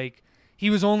shit, like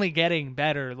he was only getting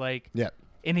better, like Yeah.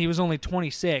 and he was only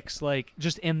 26. Like,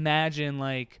 just imagine,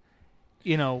 like,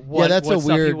 you know, what, that's what a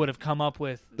stuff he weird- would have come up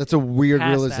with. That's a weird past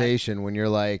that. realization when you're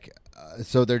like,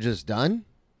 so they're just done?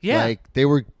 Yeah. Like they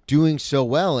were doing so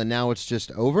well and now it's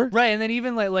just over? Right, and then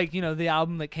even like you know, the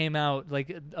album that came out like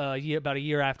about a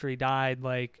year after he died,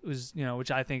 like was, you know,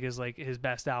 which I think is like his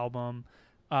best album.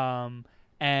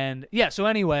 And yeah, so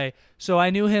anyway, so I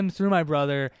knew him through my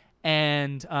brother,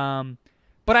 and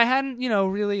but I hadn't, you know,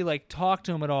 really like talked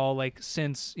to him at all like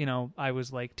since, you know, I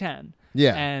was like 10.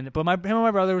 Yeah. And but him and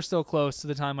my brother were still close to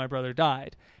the time my brother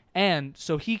died. And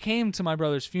so he came to my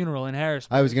brother's funeral in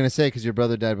Harrisburg. I was going to say because your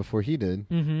brother died before he did.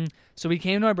 Mm-hmm. So he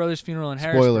came to my brother's funeral in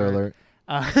Harrisburg. Spoiler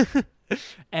alert.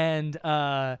 And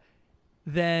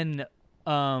then,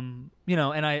 you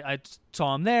know, and I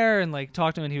saw him there and like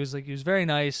talked to him, and he was very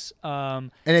nice.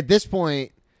 And at this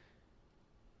point,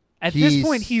 At this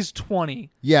point, he's 20.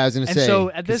 yeah, I was going to And say, so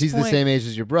at 'cause this he's the point- same age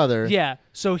as your brother. Yeah.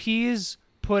 So he's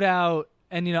put out,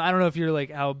 and you know, I don't know if you're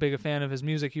like how big a fan of his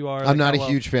music you are. I'm like, not a how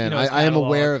well huge fan. you know his I am catalog.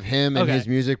 aware of him and Okay. his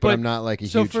music, but But- I'm not like a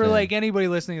So huge for fan. like anybody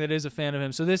listening that is a fan of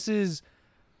him, so this is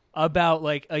about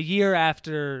like a year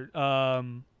after, or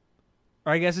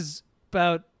I guess it's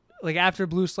about like after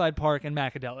Blue Slide Park and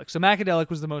Macadelic. So Macadelic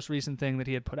was the most recent thing that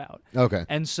he had put out. Okay.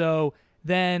 And so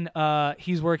then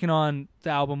he's working on the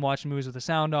album Watching Movies with the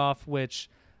Sound Off, which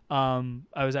I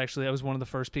was one of the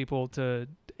first people to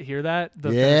hear that, the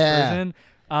finished Yeah. version.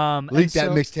 Leak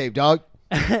that mixtape, dog.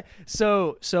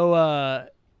 So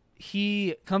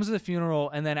he comes to the funeral,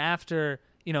 and then after,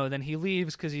 you know, then he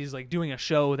leaves because he's like doing a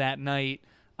show that night.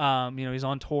 You know, he's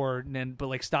on tour, but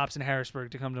like stops in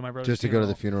Harrisburg to come to my brother's Just to go to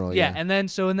the funeral. Yeah, and then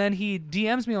he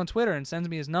DMs me on Twitter and sends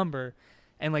me his number,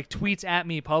 and like tweets at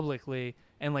me publicly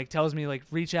and like tells me like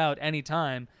reach out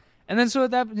anytime. And then so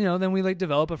at that, you know, then we like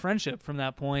develop a friendship from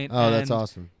that point. Oh, that's and,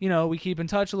 awesome. You know, we keep in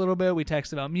touch a little bit. We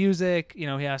text about music. You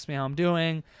know, he asked me how I'm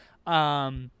doing.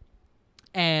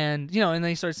 And, you know, and then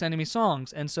he started sending me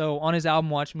songs. And so on his album,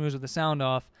 Watch Moves with the Sound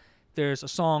Off, there's a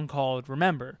song called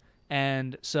Remember.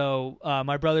 And so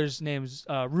my brother's name's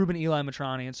Ruben Eli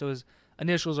Matrani, and so his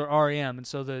initials are REM. And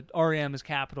so the REM is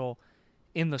capital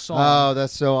in the song. Oh,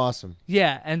 that's so awesome.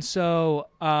 Yeah, and so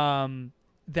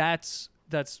that's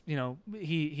you know,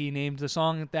 he named the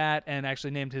song that, and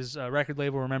actually named his record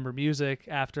label Remember Music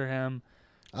after him.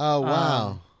 Oh,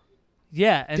 wow.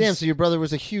 Yeah, and Damn, so your brother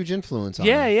was a huge influence on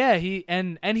yeah, him.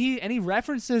 yeah, he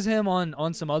references him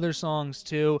on some other songs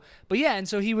too. But yeah, and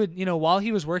so he would, you know, while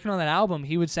he was working on that album,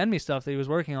 he would send me stuff that he was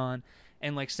working on,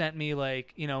 and like sent me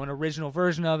like, you know, an original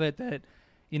version of it that,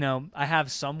 you know, I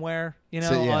have somewhere, you know,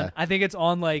 So, yeah. I think it's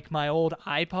on like my old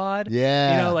iPod.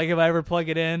 Yeah. You know, like if I ever plug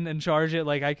it in and charge it,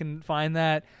 like I can find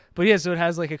that. But yeah, so it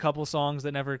has like a couple songs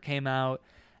that never came out.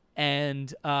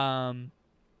 And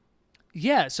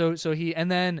yeah, so he,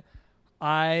 and then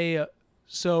How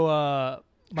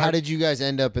did you guys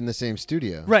end up in the same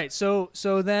studio? Right. So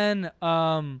then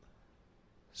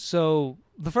so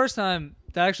the first time,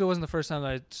 that actually wasn't the first time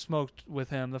that I smoked with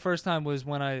him. The first time was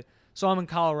when I saw him in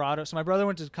Colorado. So my brother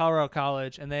went to Colorado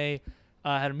College, and they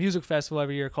had a music festival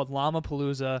every year called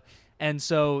Llama-Palooza. And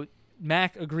so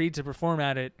Mac agreed to perform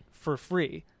at it for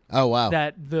free. Oh, wow.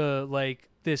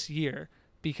 This year,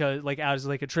 because as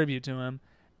a tribute to him.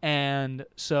 And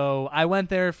so I went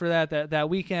there for that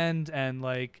weekend, and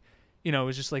it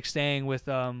was just staying with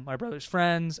my brother's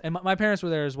friends, and my parents were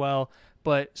there as well.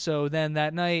 But so then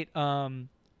that night,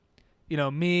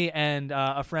 me and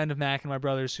a friend of Mac and my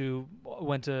brother's who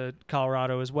went to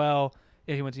Colorado as well.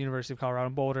 He went to the University of Colorado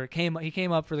in Boulder. He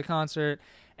came up for the concert,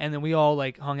 and then we all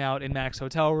hung out in Mac's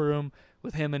hotel room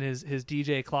with him and his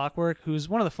DJ Clockwork, who's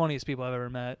one of the funniest people I've ever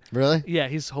met. Really? Yeah,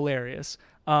 he's hilarious.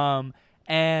 And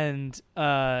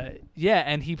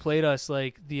he played us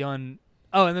and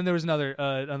then there was another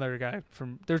guy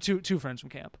there were two friends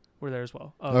from camp were there as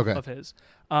well of his.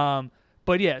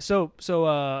 But that's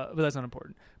not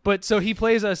important. But so he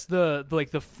plays us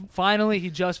finally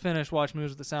he just finished Watch Moves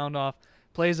with the Sound Off,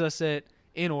 plays us it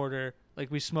in order.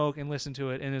 We smoke and listen to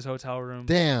it in his hotel room.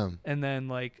 Damn. And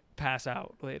then pass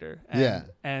out later. Yeah.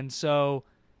 And so,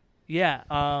 yeah,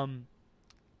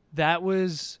 that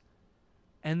was,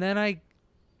 and then I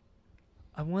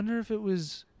wonder if it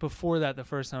was before that the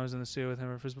first time I was in the studio with him,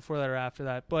 or if it was before that or after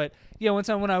that. But yeah, one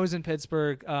time when I was in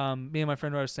Pittsburgh, me and my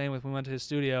friend who I was staying with, we went to his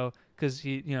studio because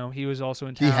he was also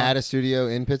in town. He had a studio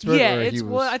in Pittsburgh? Yeah,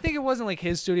 I think it wasn't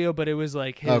his studio, but it was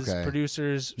his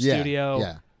producer's studio.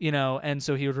 Yeah. And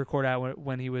so he would record out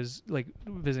when he was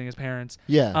visiting his parents.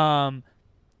 Yeah.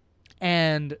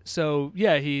 And so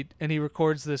he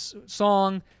records this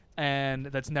song, and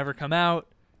that's never come out,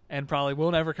 and probably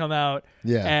will never come out.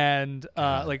 Yeah. And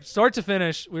start to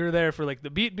finish, we were there for the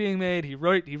beat being made. He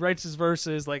writes his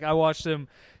verses. I watched him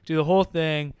do the whole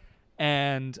thing,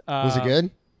 and was it good?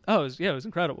 Oh, it was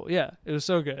incredible. Yeah, it was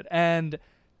so good. And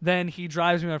then he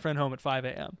drives me and my friend home at 5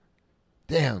 a.m.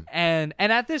 Damn. And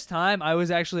at this time, I was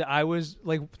thought I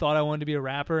wanted to be a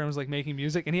rapper and was making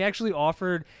music. And he actually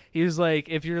offered. He was like,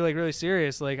 if you're really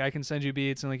serious, I can send you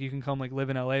beats and you can come live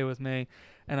in LA with me.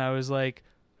 And I was like,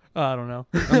 oh, I don't know.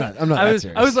 I'm not that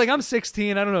serious. I was I'm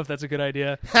 16. I don't know if that's a good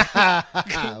idea.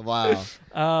 Wow.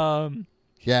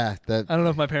 Yeah. I don't know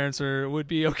if my parents would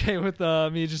be okay with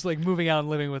me just moving out and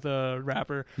living with a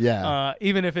rapper. Yeah.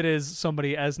 Even if it is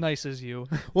somebody as nice as you.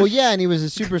 Well, yeah, and he was a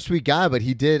super sweet guy, but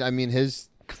he did. I mean, his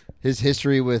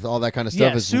history with all that kind of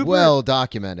stuff is well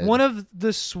documented. One of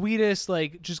the sweetest,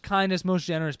 just kindest, most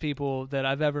generous people that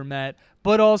I've ever met,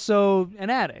 but also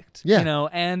an addict. Yeah.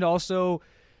 And also.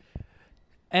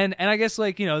 And I guess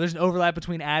there's an overlap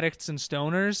between addicts and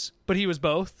stoners, but he was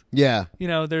both. Yeah.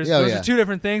 Those are two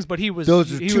different things, but he was.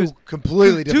 Those are two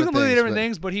completely different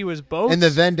things, but he was both. In the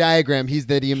Venn diagram, he's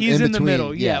in the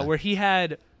middle, where he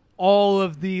had all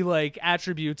of the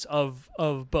attributes of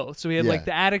both. So he had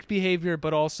the addict behavior,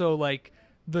 but also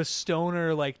the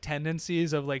stoner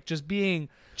tendencies of just being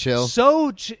chill,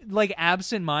 so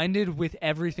absent-minded with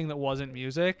everything that wasn't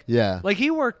music. Yeah.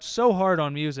 He worked so hard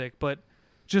on music, but.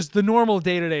 Just the normal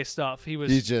day-to-day stuff.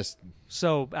 He's just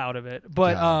so out of it.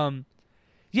 But, and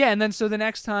then so the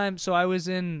next time, so I was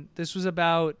this was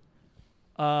about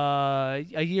a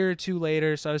year or two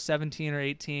later, so I was 17 or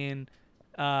 18,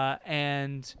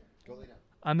 and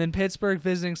I'm in Pittsburgh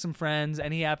visiting some friends,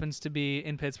 and he happens to be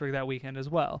in Pittsburgh that weekend as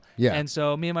well. Yeah. And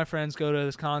so me and my friends go to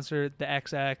this concert, the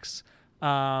XX,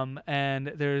 and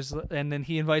then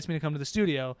he invites me to come to the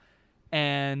studio,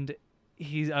 and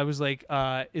I was like,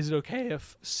 is it okay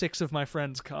if 6 of my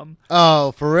friends come?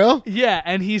 Oh, for real? Yeah,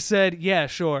 and he said, yeah,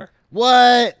 sure.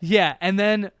 What? Yeah, and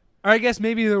then, or I guess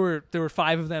maybe there were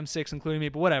 5 of them, 6 including me,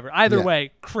 but whatever. Either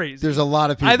way, crazy. There's a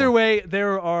lot of people. Either way,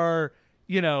 there are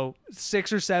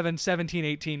 6 or 7, 17,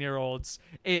 18-year-olds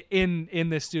in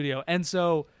this studio, and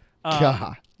so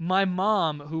my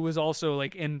mom, who was also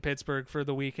in Pittsburgh for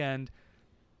the weekend,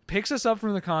 picks us up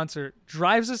from the concert,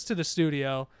 drives us to the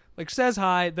studio. Says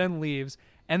hi, then leaves,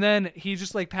 and then he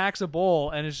just packs a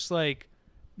bowl and it's just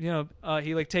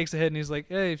he takes a hit and he's like,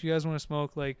 hey, if you guys want to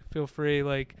smoke, feel free,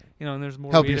 and there's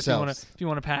more help weed yourselves if you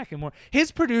want to pack in more.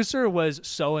 His producer was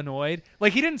so annoyed,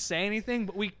 he didn't say anything,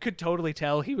 but we could totally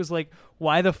tell he was like,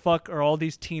 why the fuck are all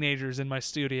these teenagers in my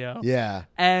studio? Yeah.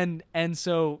 And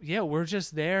so we're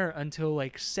just there until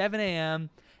 7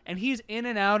 a.m. and he's in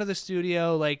and out of the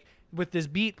studio with this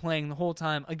beat playing the whole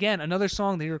time. Again, another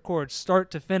song that he records, start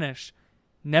to finish,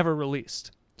 never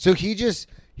released. So he just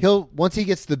once he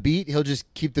gets the beat, he'll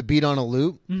just keep the beat on a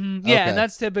loop. Mm-hmm. Yeah, and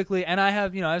that's typically. And I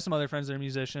have some other friends that are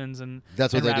musicians and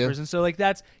that's what and they rappers, do. and so like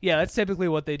that's typically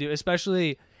what they do,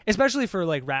 especially for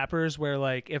like rappers where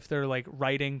like if they're like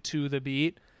writing to the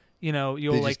beat, you'll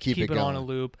like keep it on a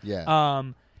loop. Yeah.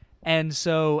 And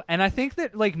I think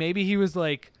that like maybe he was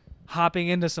like hopping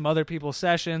into some other people's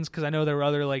sessions because I know there were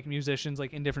other like musicians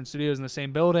like in different studios in the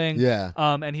same building. Yeah.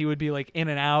 And he would be like in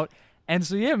and out. And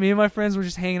so yeah, me and my friends were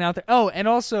just hanging out there. Oh, and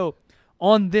also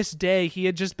on this day he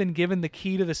had just been given the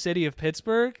key to the city of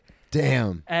Pittsburgh.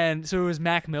 Damn. And so it was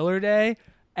Mac Miller Day.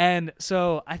 And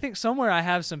so I think somewhere I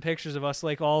have some pictures of us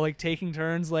like all like taking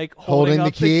turns like holding up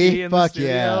the key in Fuck the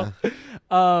studio.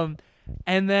 Yeah.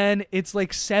 And then it's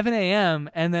like 7 a.m.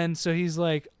 And then so he's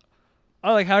like,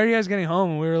 oh, like, how are you guys getting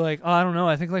home? And we were like, oh, I don't know.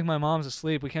 I think like my mom's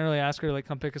asleep. We can't really ask her to like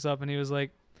come pick us up. And he was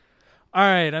like, all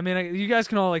right. I mean, you guys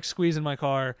can all like squeeze in my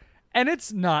car. And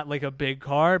it's not like a big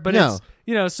car, but it's,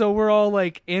 so we're all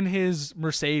like in his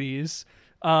Mercedes.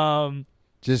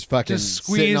 Just fucking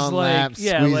squeeze sitting on laps,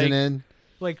 squeezing in.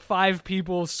 Like 5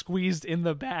 people squeezed in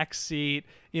the back seat,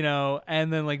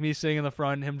 and then like me sitting in the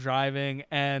front and him driving.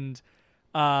 And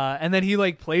then he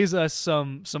like plays us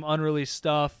some unreleased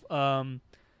stuff.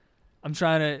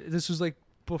 This was like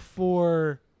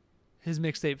before his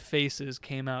mixtape Faces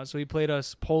came out. So he played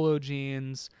us Polo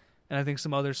Jeans and I think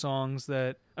some other songs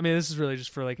that, I mean, this is really just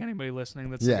for like anybody listening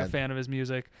that's like a fan of his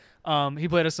music. He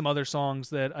played us some other songs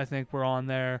that I think were on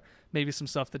there, maybe some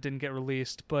stuff that didn't get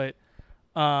released, but,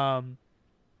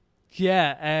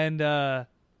 yeah. And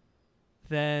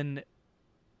then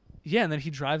he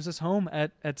drives us home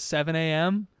at 7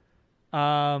 a.m.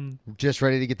 Just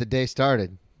ready to get the day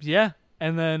started. Yeah.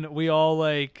 And then we all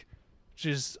like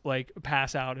just like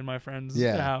pass out in my friend's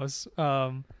house.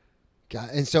 God,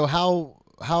 and so how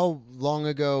long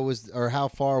ago how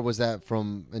far was that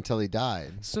from until he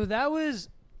died? So that was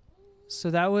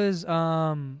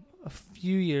a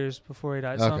few years before he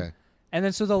died. Okay. And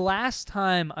then so the last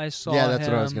time I saw him. Yeah, that's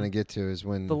what I was going to get to is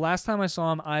when. The last time I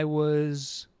saw him, I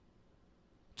was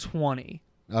 20.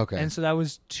 Okay. And so that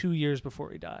was 2 years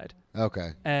before he died.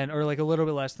 Okay. Or like a little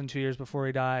bit less than 2 years before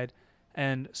he died.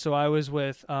 And so I was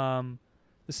with the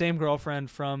same girlfriend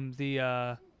from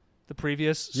the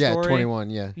previous story. Yeah, 21,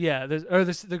 yeah. Yeah,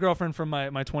 the girlfriend from my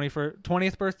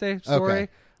 20th birthday story.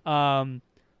 Okay.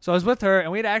 So I was with her,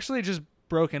 and we had actually just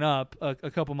broken up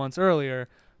a couple months earlier,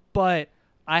 but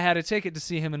I had a ticket to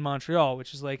see him in Montreal,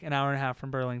 which is like an hour and a half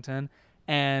from Burlington,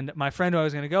 and my friend who I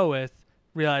was going to go with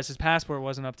realized his passport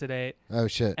wasn't up to date. Oh,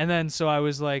 shit. And then so I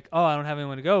was like, oh, I don't have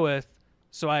anyone to go with.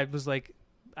 So I was like,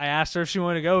 I asked her if she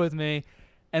wanted to go with me.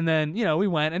 And then, we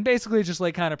went and basically just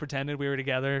like kind of pretended we were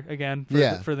together again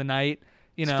for the night.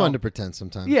 It's fun to pretend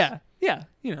sometimes. Yeah. Yeah.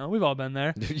 We've all been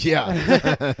there.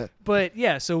 Yeah. But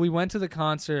yeah, so we went to the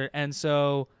concert, and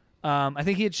so I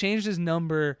think he had changed his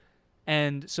number,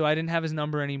 and so I didn't have his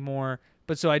number anymore.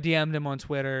 But so I DM'd him on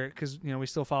Twitter because, we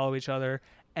still follow each other.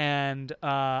 And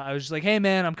I was just like, hey,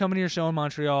 man, I'm coming to your show in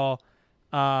Montreal.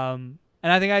 And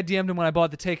I think I DM'd him when I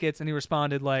bought the tickets, and he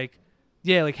responded like,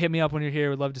 yeah, like hit me up when you're here.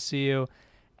 Would love to see you.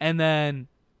 And then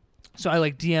so I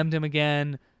like DM'd him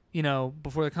again,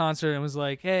 before the concert, and was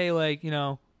like, hey, like,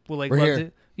 we'll like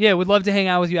would love to hang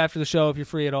out with you after the show if you're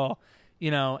free at all,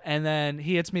 And then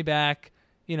he hits me back,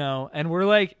 and we're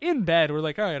like in bed. We're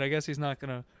like, all right, I guess he's not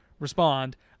gonna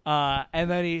respond.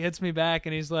 And then he hits me back,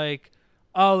 and he's like,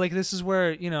 oh, like this is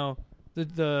where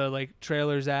the like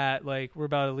trailer's at. Like we're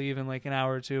about to leave in like an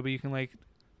hour or two, but you can like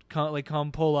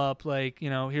come pull up. Like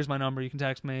here's my number. You can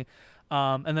text me.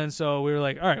 And then so we were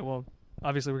like, all right, well,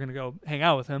 obviously we're going to go hang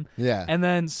out with him. Yeah. And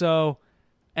then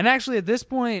and actually at this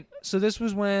point, so this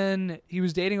was when he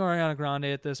was dating Ariana Grande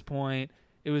at this point.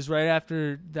 It was right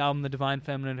after the album The Divine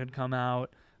Feminine had come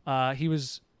out.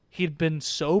 He'd been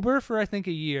sober for I think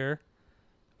a year.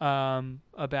 He was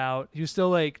still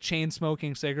like chain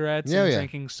smoking cigarettes and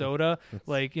drinking soda.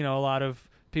 Like, a lot of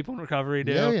people in recovery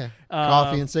do. Yeah.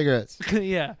 Coffee and cigarettes.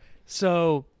 Yeah.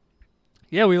 So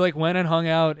yeah, we like went and hung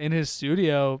out in his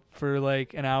studio for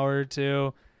like an hour or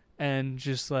two, and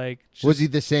just was he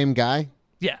the same guy?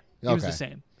 Yeah, he was the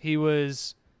same. He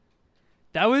was.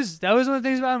 That was one of the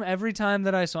things about him. Every time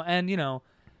that I saw, and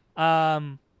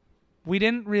we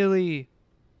didn't really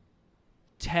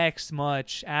text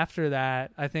much after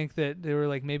that. I think that there were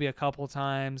like maybe a couple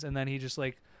times, and then he just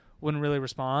like wouldn't really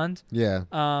respond. Yeah.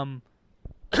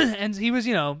 And he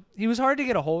was hard to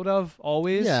get a hold of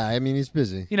always. Yeah, I mean, he's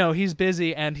busy. He's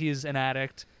busy and he's an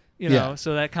addict,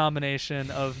 so that combination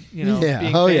of, being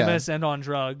famous and on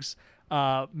drugs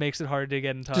makes it hard to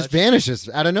get in touch. Just vanishes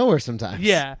out of nowhere sometimes.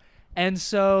 Yeah. And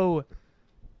so,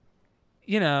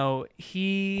 we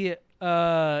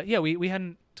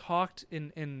hadn't talked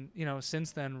in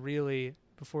since then, really,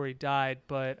 before he died,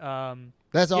 but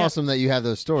that's awesome that you have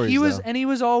those stories. He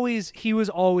was always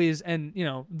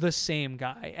and the same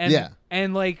guy. And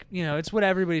and like, it's what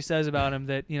everybody says about him,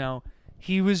 that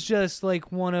he was just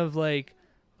like one of like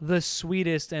the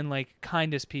sweetest and like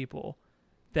kindest people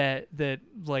that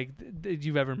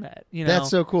you've ever met. That's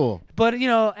so cool. But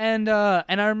and I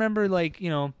remember like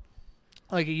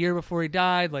like a year before he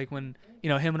died, like when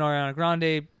him and Ariana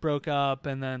Grande broke up,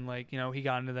 and then like he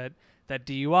got into that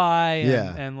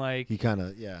DUI and like he kind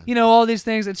of all these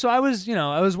things, and so I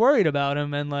was worried about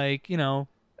him, and like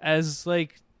as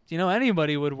like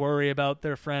anybody would worry about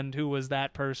their friend who was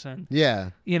that person.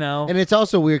 And it's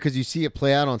also weird because you see it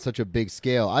play out on such a big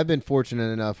scale. I've been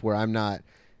fortunate enough where I'm not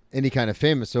any kind of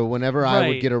famous, so whenever I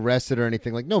would get arrested or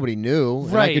anything, like nobody knew,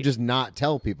 and I could just not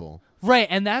tell people. Right,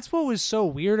 and that's what was so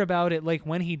weird about it, like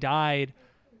when he died,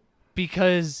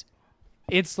 because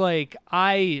it's like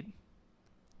there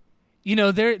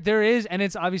is, and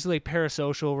it's obviously like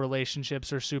parasocial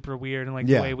relationships are super weird, and like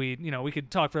the way we we could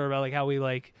talk forever about like how we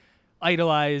like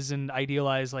idolize and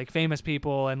idealize like famous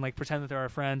people and like pretend that they're our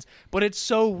friends, but it's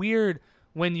so weird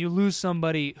when you lose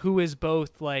somebody who is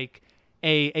both like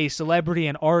a celebrity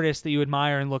and artist that you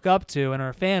admire and look up to and are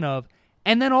a fan of,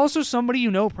 and then also somebody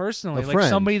personally, like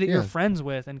somebody that you're friends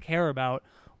with and care about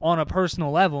on a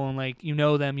personal level, and like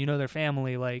them, their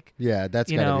family, like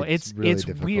that's it's really it's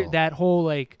difficult. Weird, that whole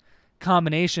like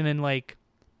combination, and like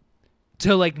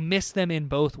to like miss them in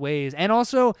both ways, and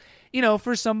also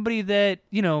for somebody that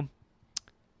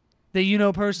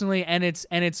that personally, and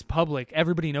it's public,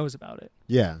 everybody knows about it.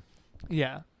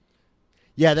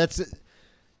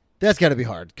 That's got to be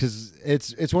hard, because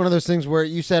it's one of those things where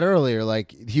you said earlier,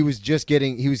 like he was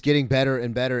getting better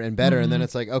and better and better, and then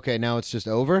it's like, okay, now it's just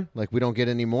over, like we don't get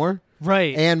any more,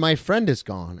 right? And my friend is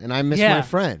gone, and I miss my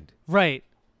friend, right?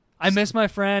 I miss my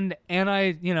friend, and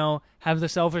I have the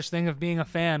selfish thing of being a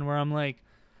fan where I'm like,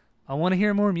 I want to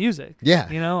hear more music.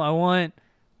 I want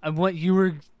you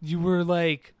were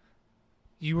like.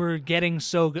 You were getting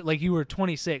so good, like you were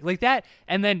 26, like that,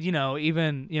 and then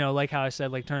even like how I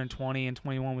said, like turning 20 and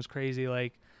 21 was crazy.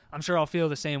 Like I'm sure I'll feel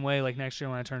the same way like next year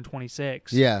when I turn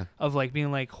 26. Of like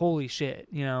being like, holy shit,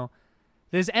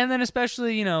 this, and then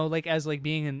especially like as like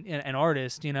being an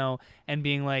artist, and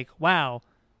being like, wow,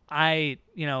 I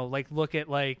like look at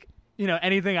like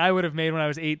anything I would have made when I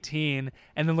was 18,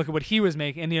 and then look at what he was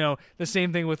making, and the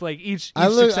same thing with like each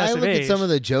successive age. At some of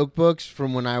the joke books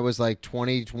from when I was like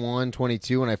 21,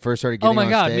 22, when I first started getting on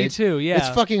stage. Oh my god, me too. Yeah, it's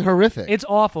fucking horrific. It's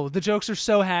awful. The jokes are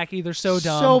so hacky. They're so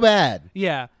dumb. So bad.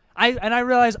 Yeah. I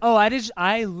realized,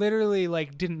 I literally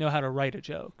like didn't know how to write a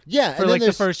joke. Yeah, for like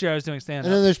the first year I was doing stand-up.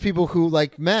 And then there's people who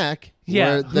like Mac.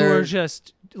 Yeah, who are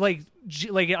just like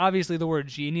obviously the word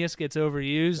genius gets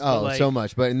overused. Oh, like, so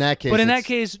much. But in that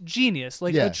case, genius,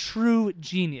 like a true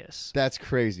genius. That's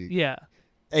crazy. Yeah.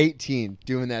 18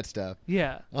 doing that stuff.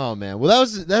 Yeah. Oh man. Well,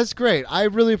 that's great. I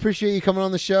really appreciate you coming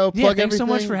on the show. Plug thanks everything. so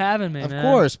much for having me. Of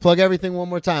course. Plug everything one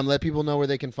more time. Let people know where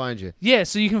they can find you. Yeah,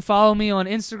 so you can follow me on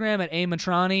Instagram at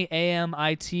Amatrani,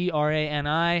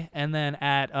 AMITRANI, and then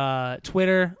at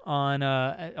Twitter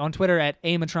on Twitter at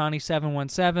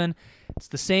Amatrani717. It's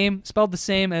the same, spelled the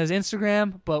same as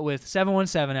Instagram, but with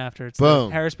 717 after. It's the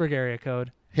Harrisburg area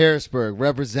code. Harrisburg,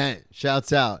 represent.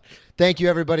 Shouts out. Thank you,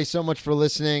 everybody, so much for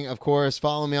listening. Of course,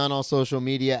 follow me on all social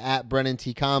media at Brennan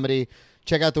T. Comedy.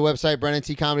 Check out the website,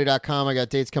 BrennanTComedy.com. I got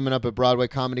dates coming up at Broadway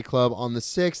Comedy Club on the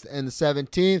 6th and the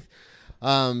 17th.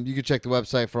 You can check the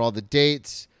website for all the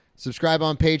dates. Subscribe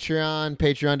on Patreon,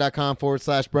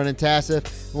 patreon.com/Brennan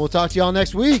Tassif. And we'll talk to you all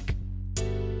next week.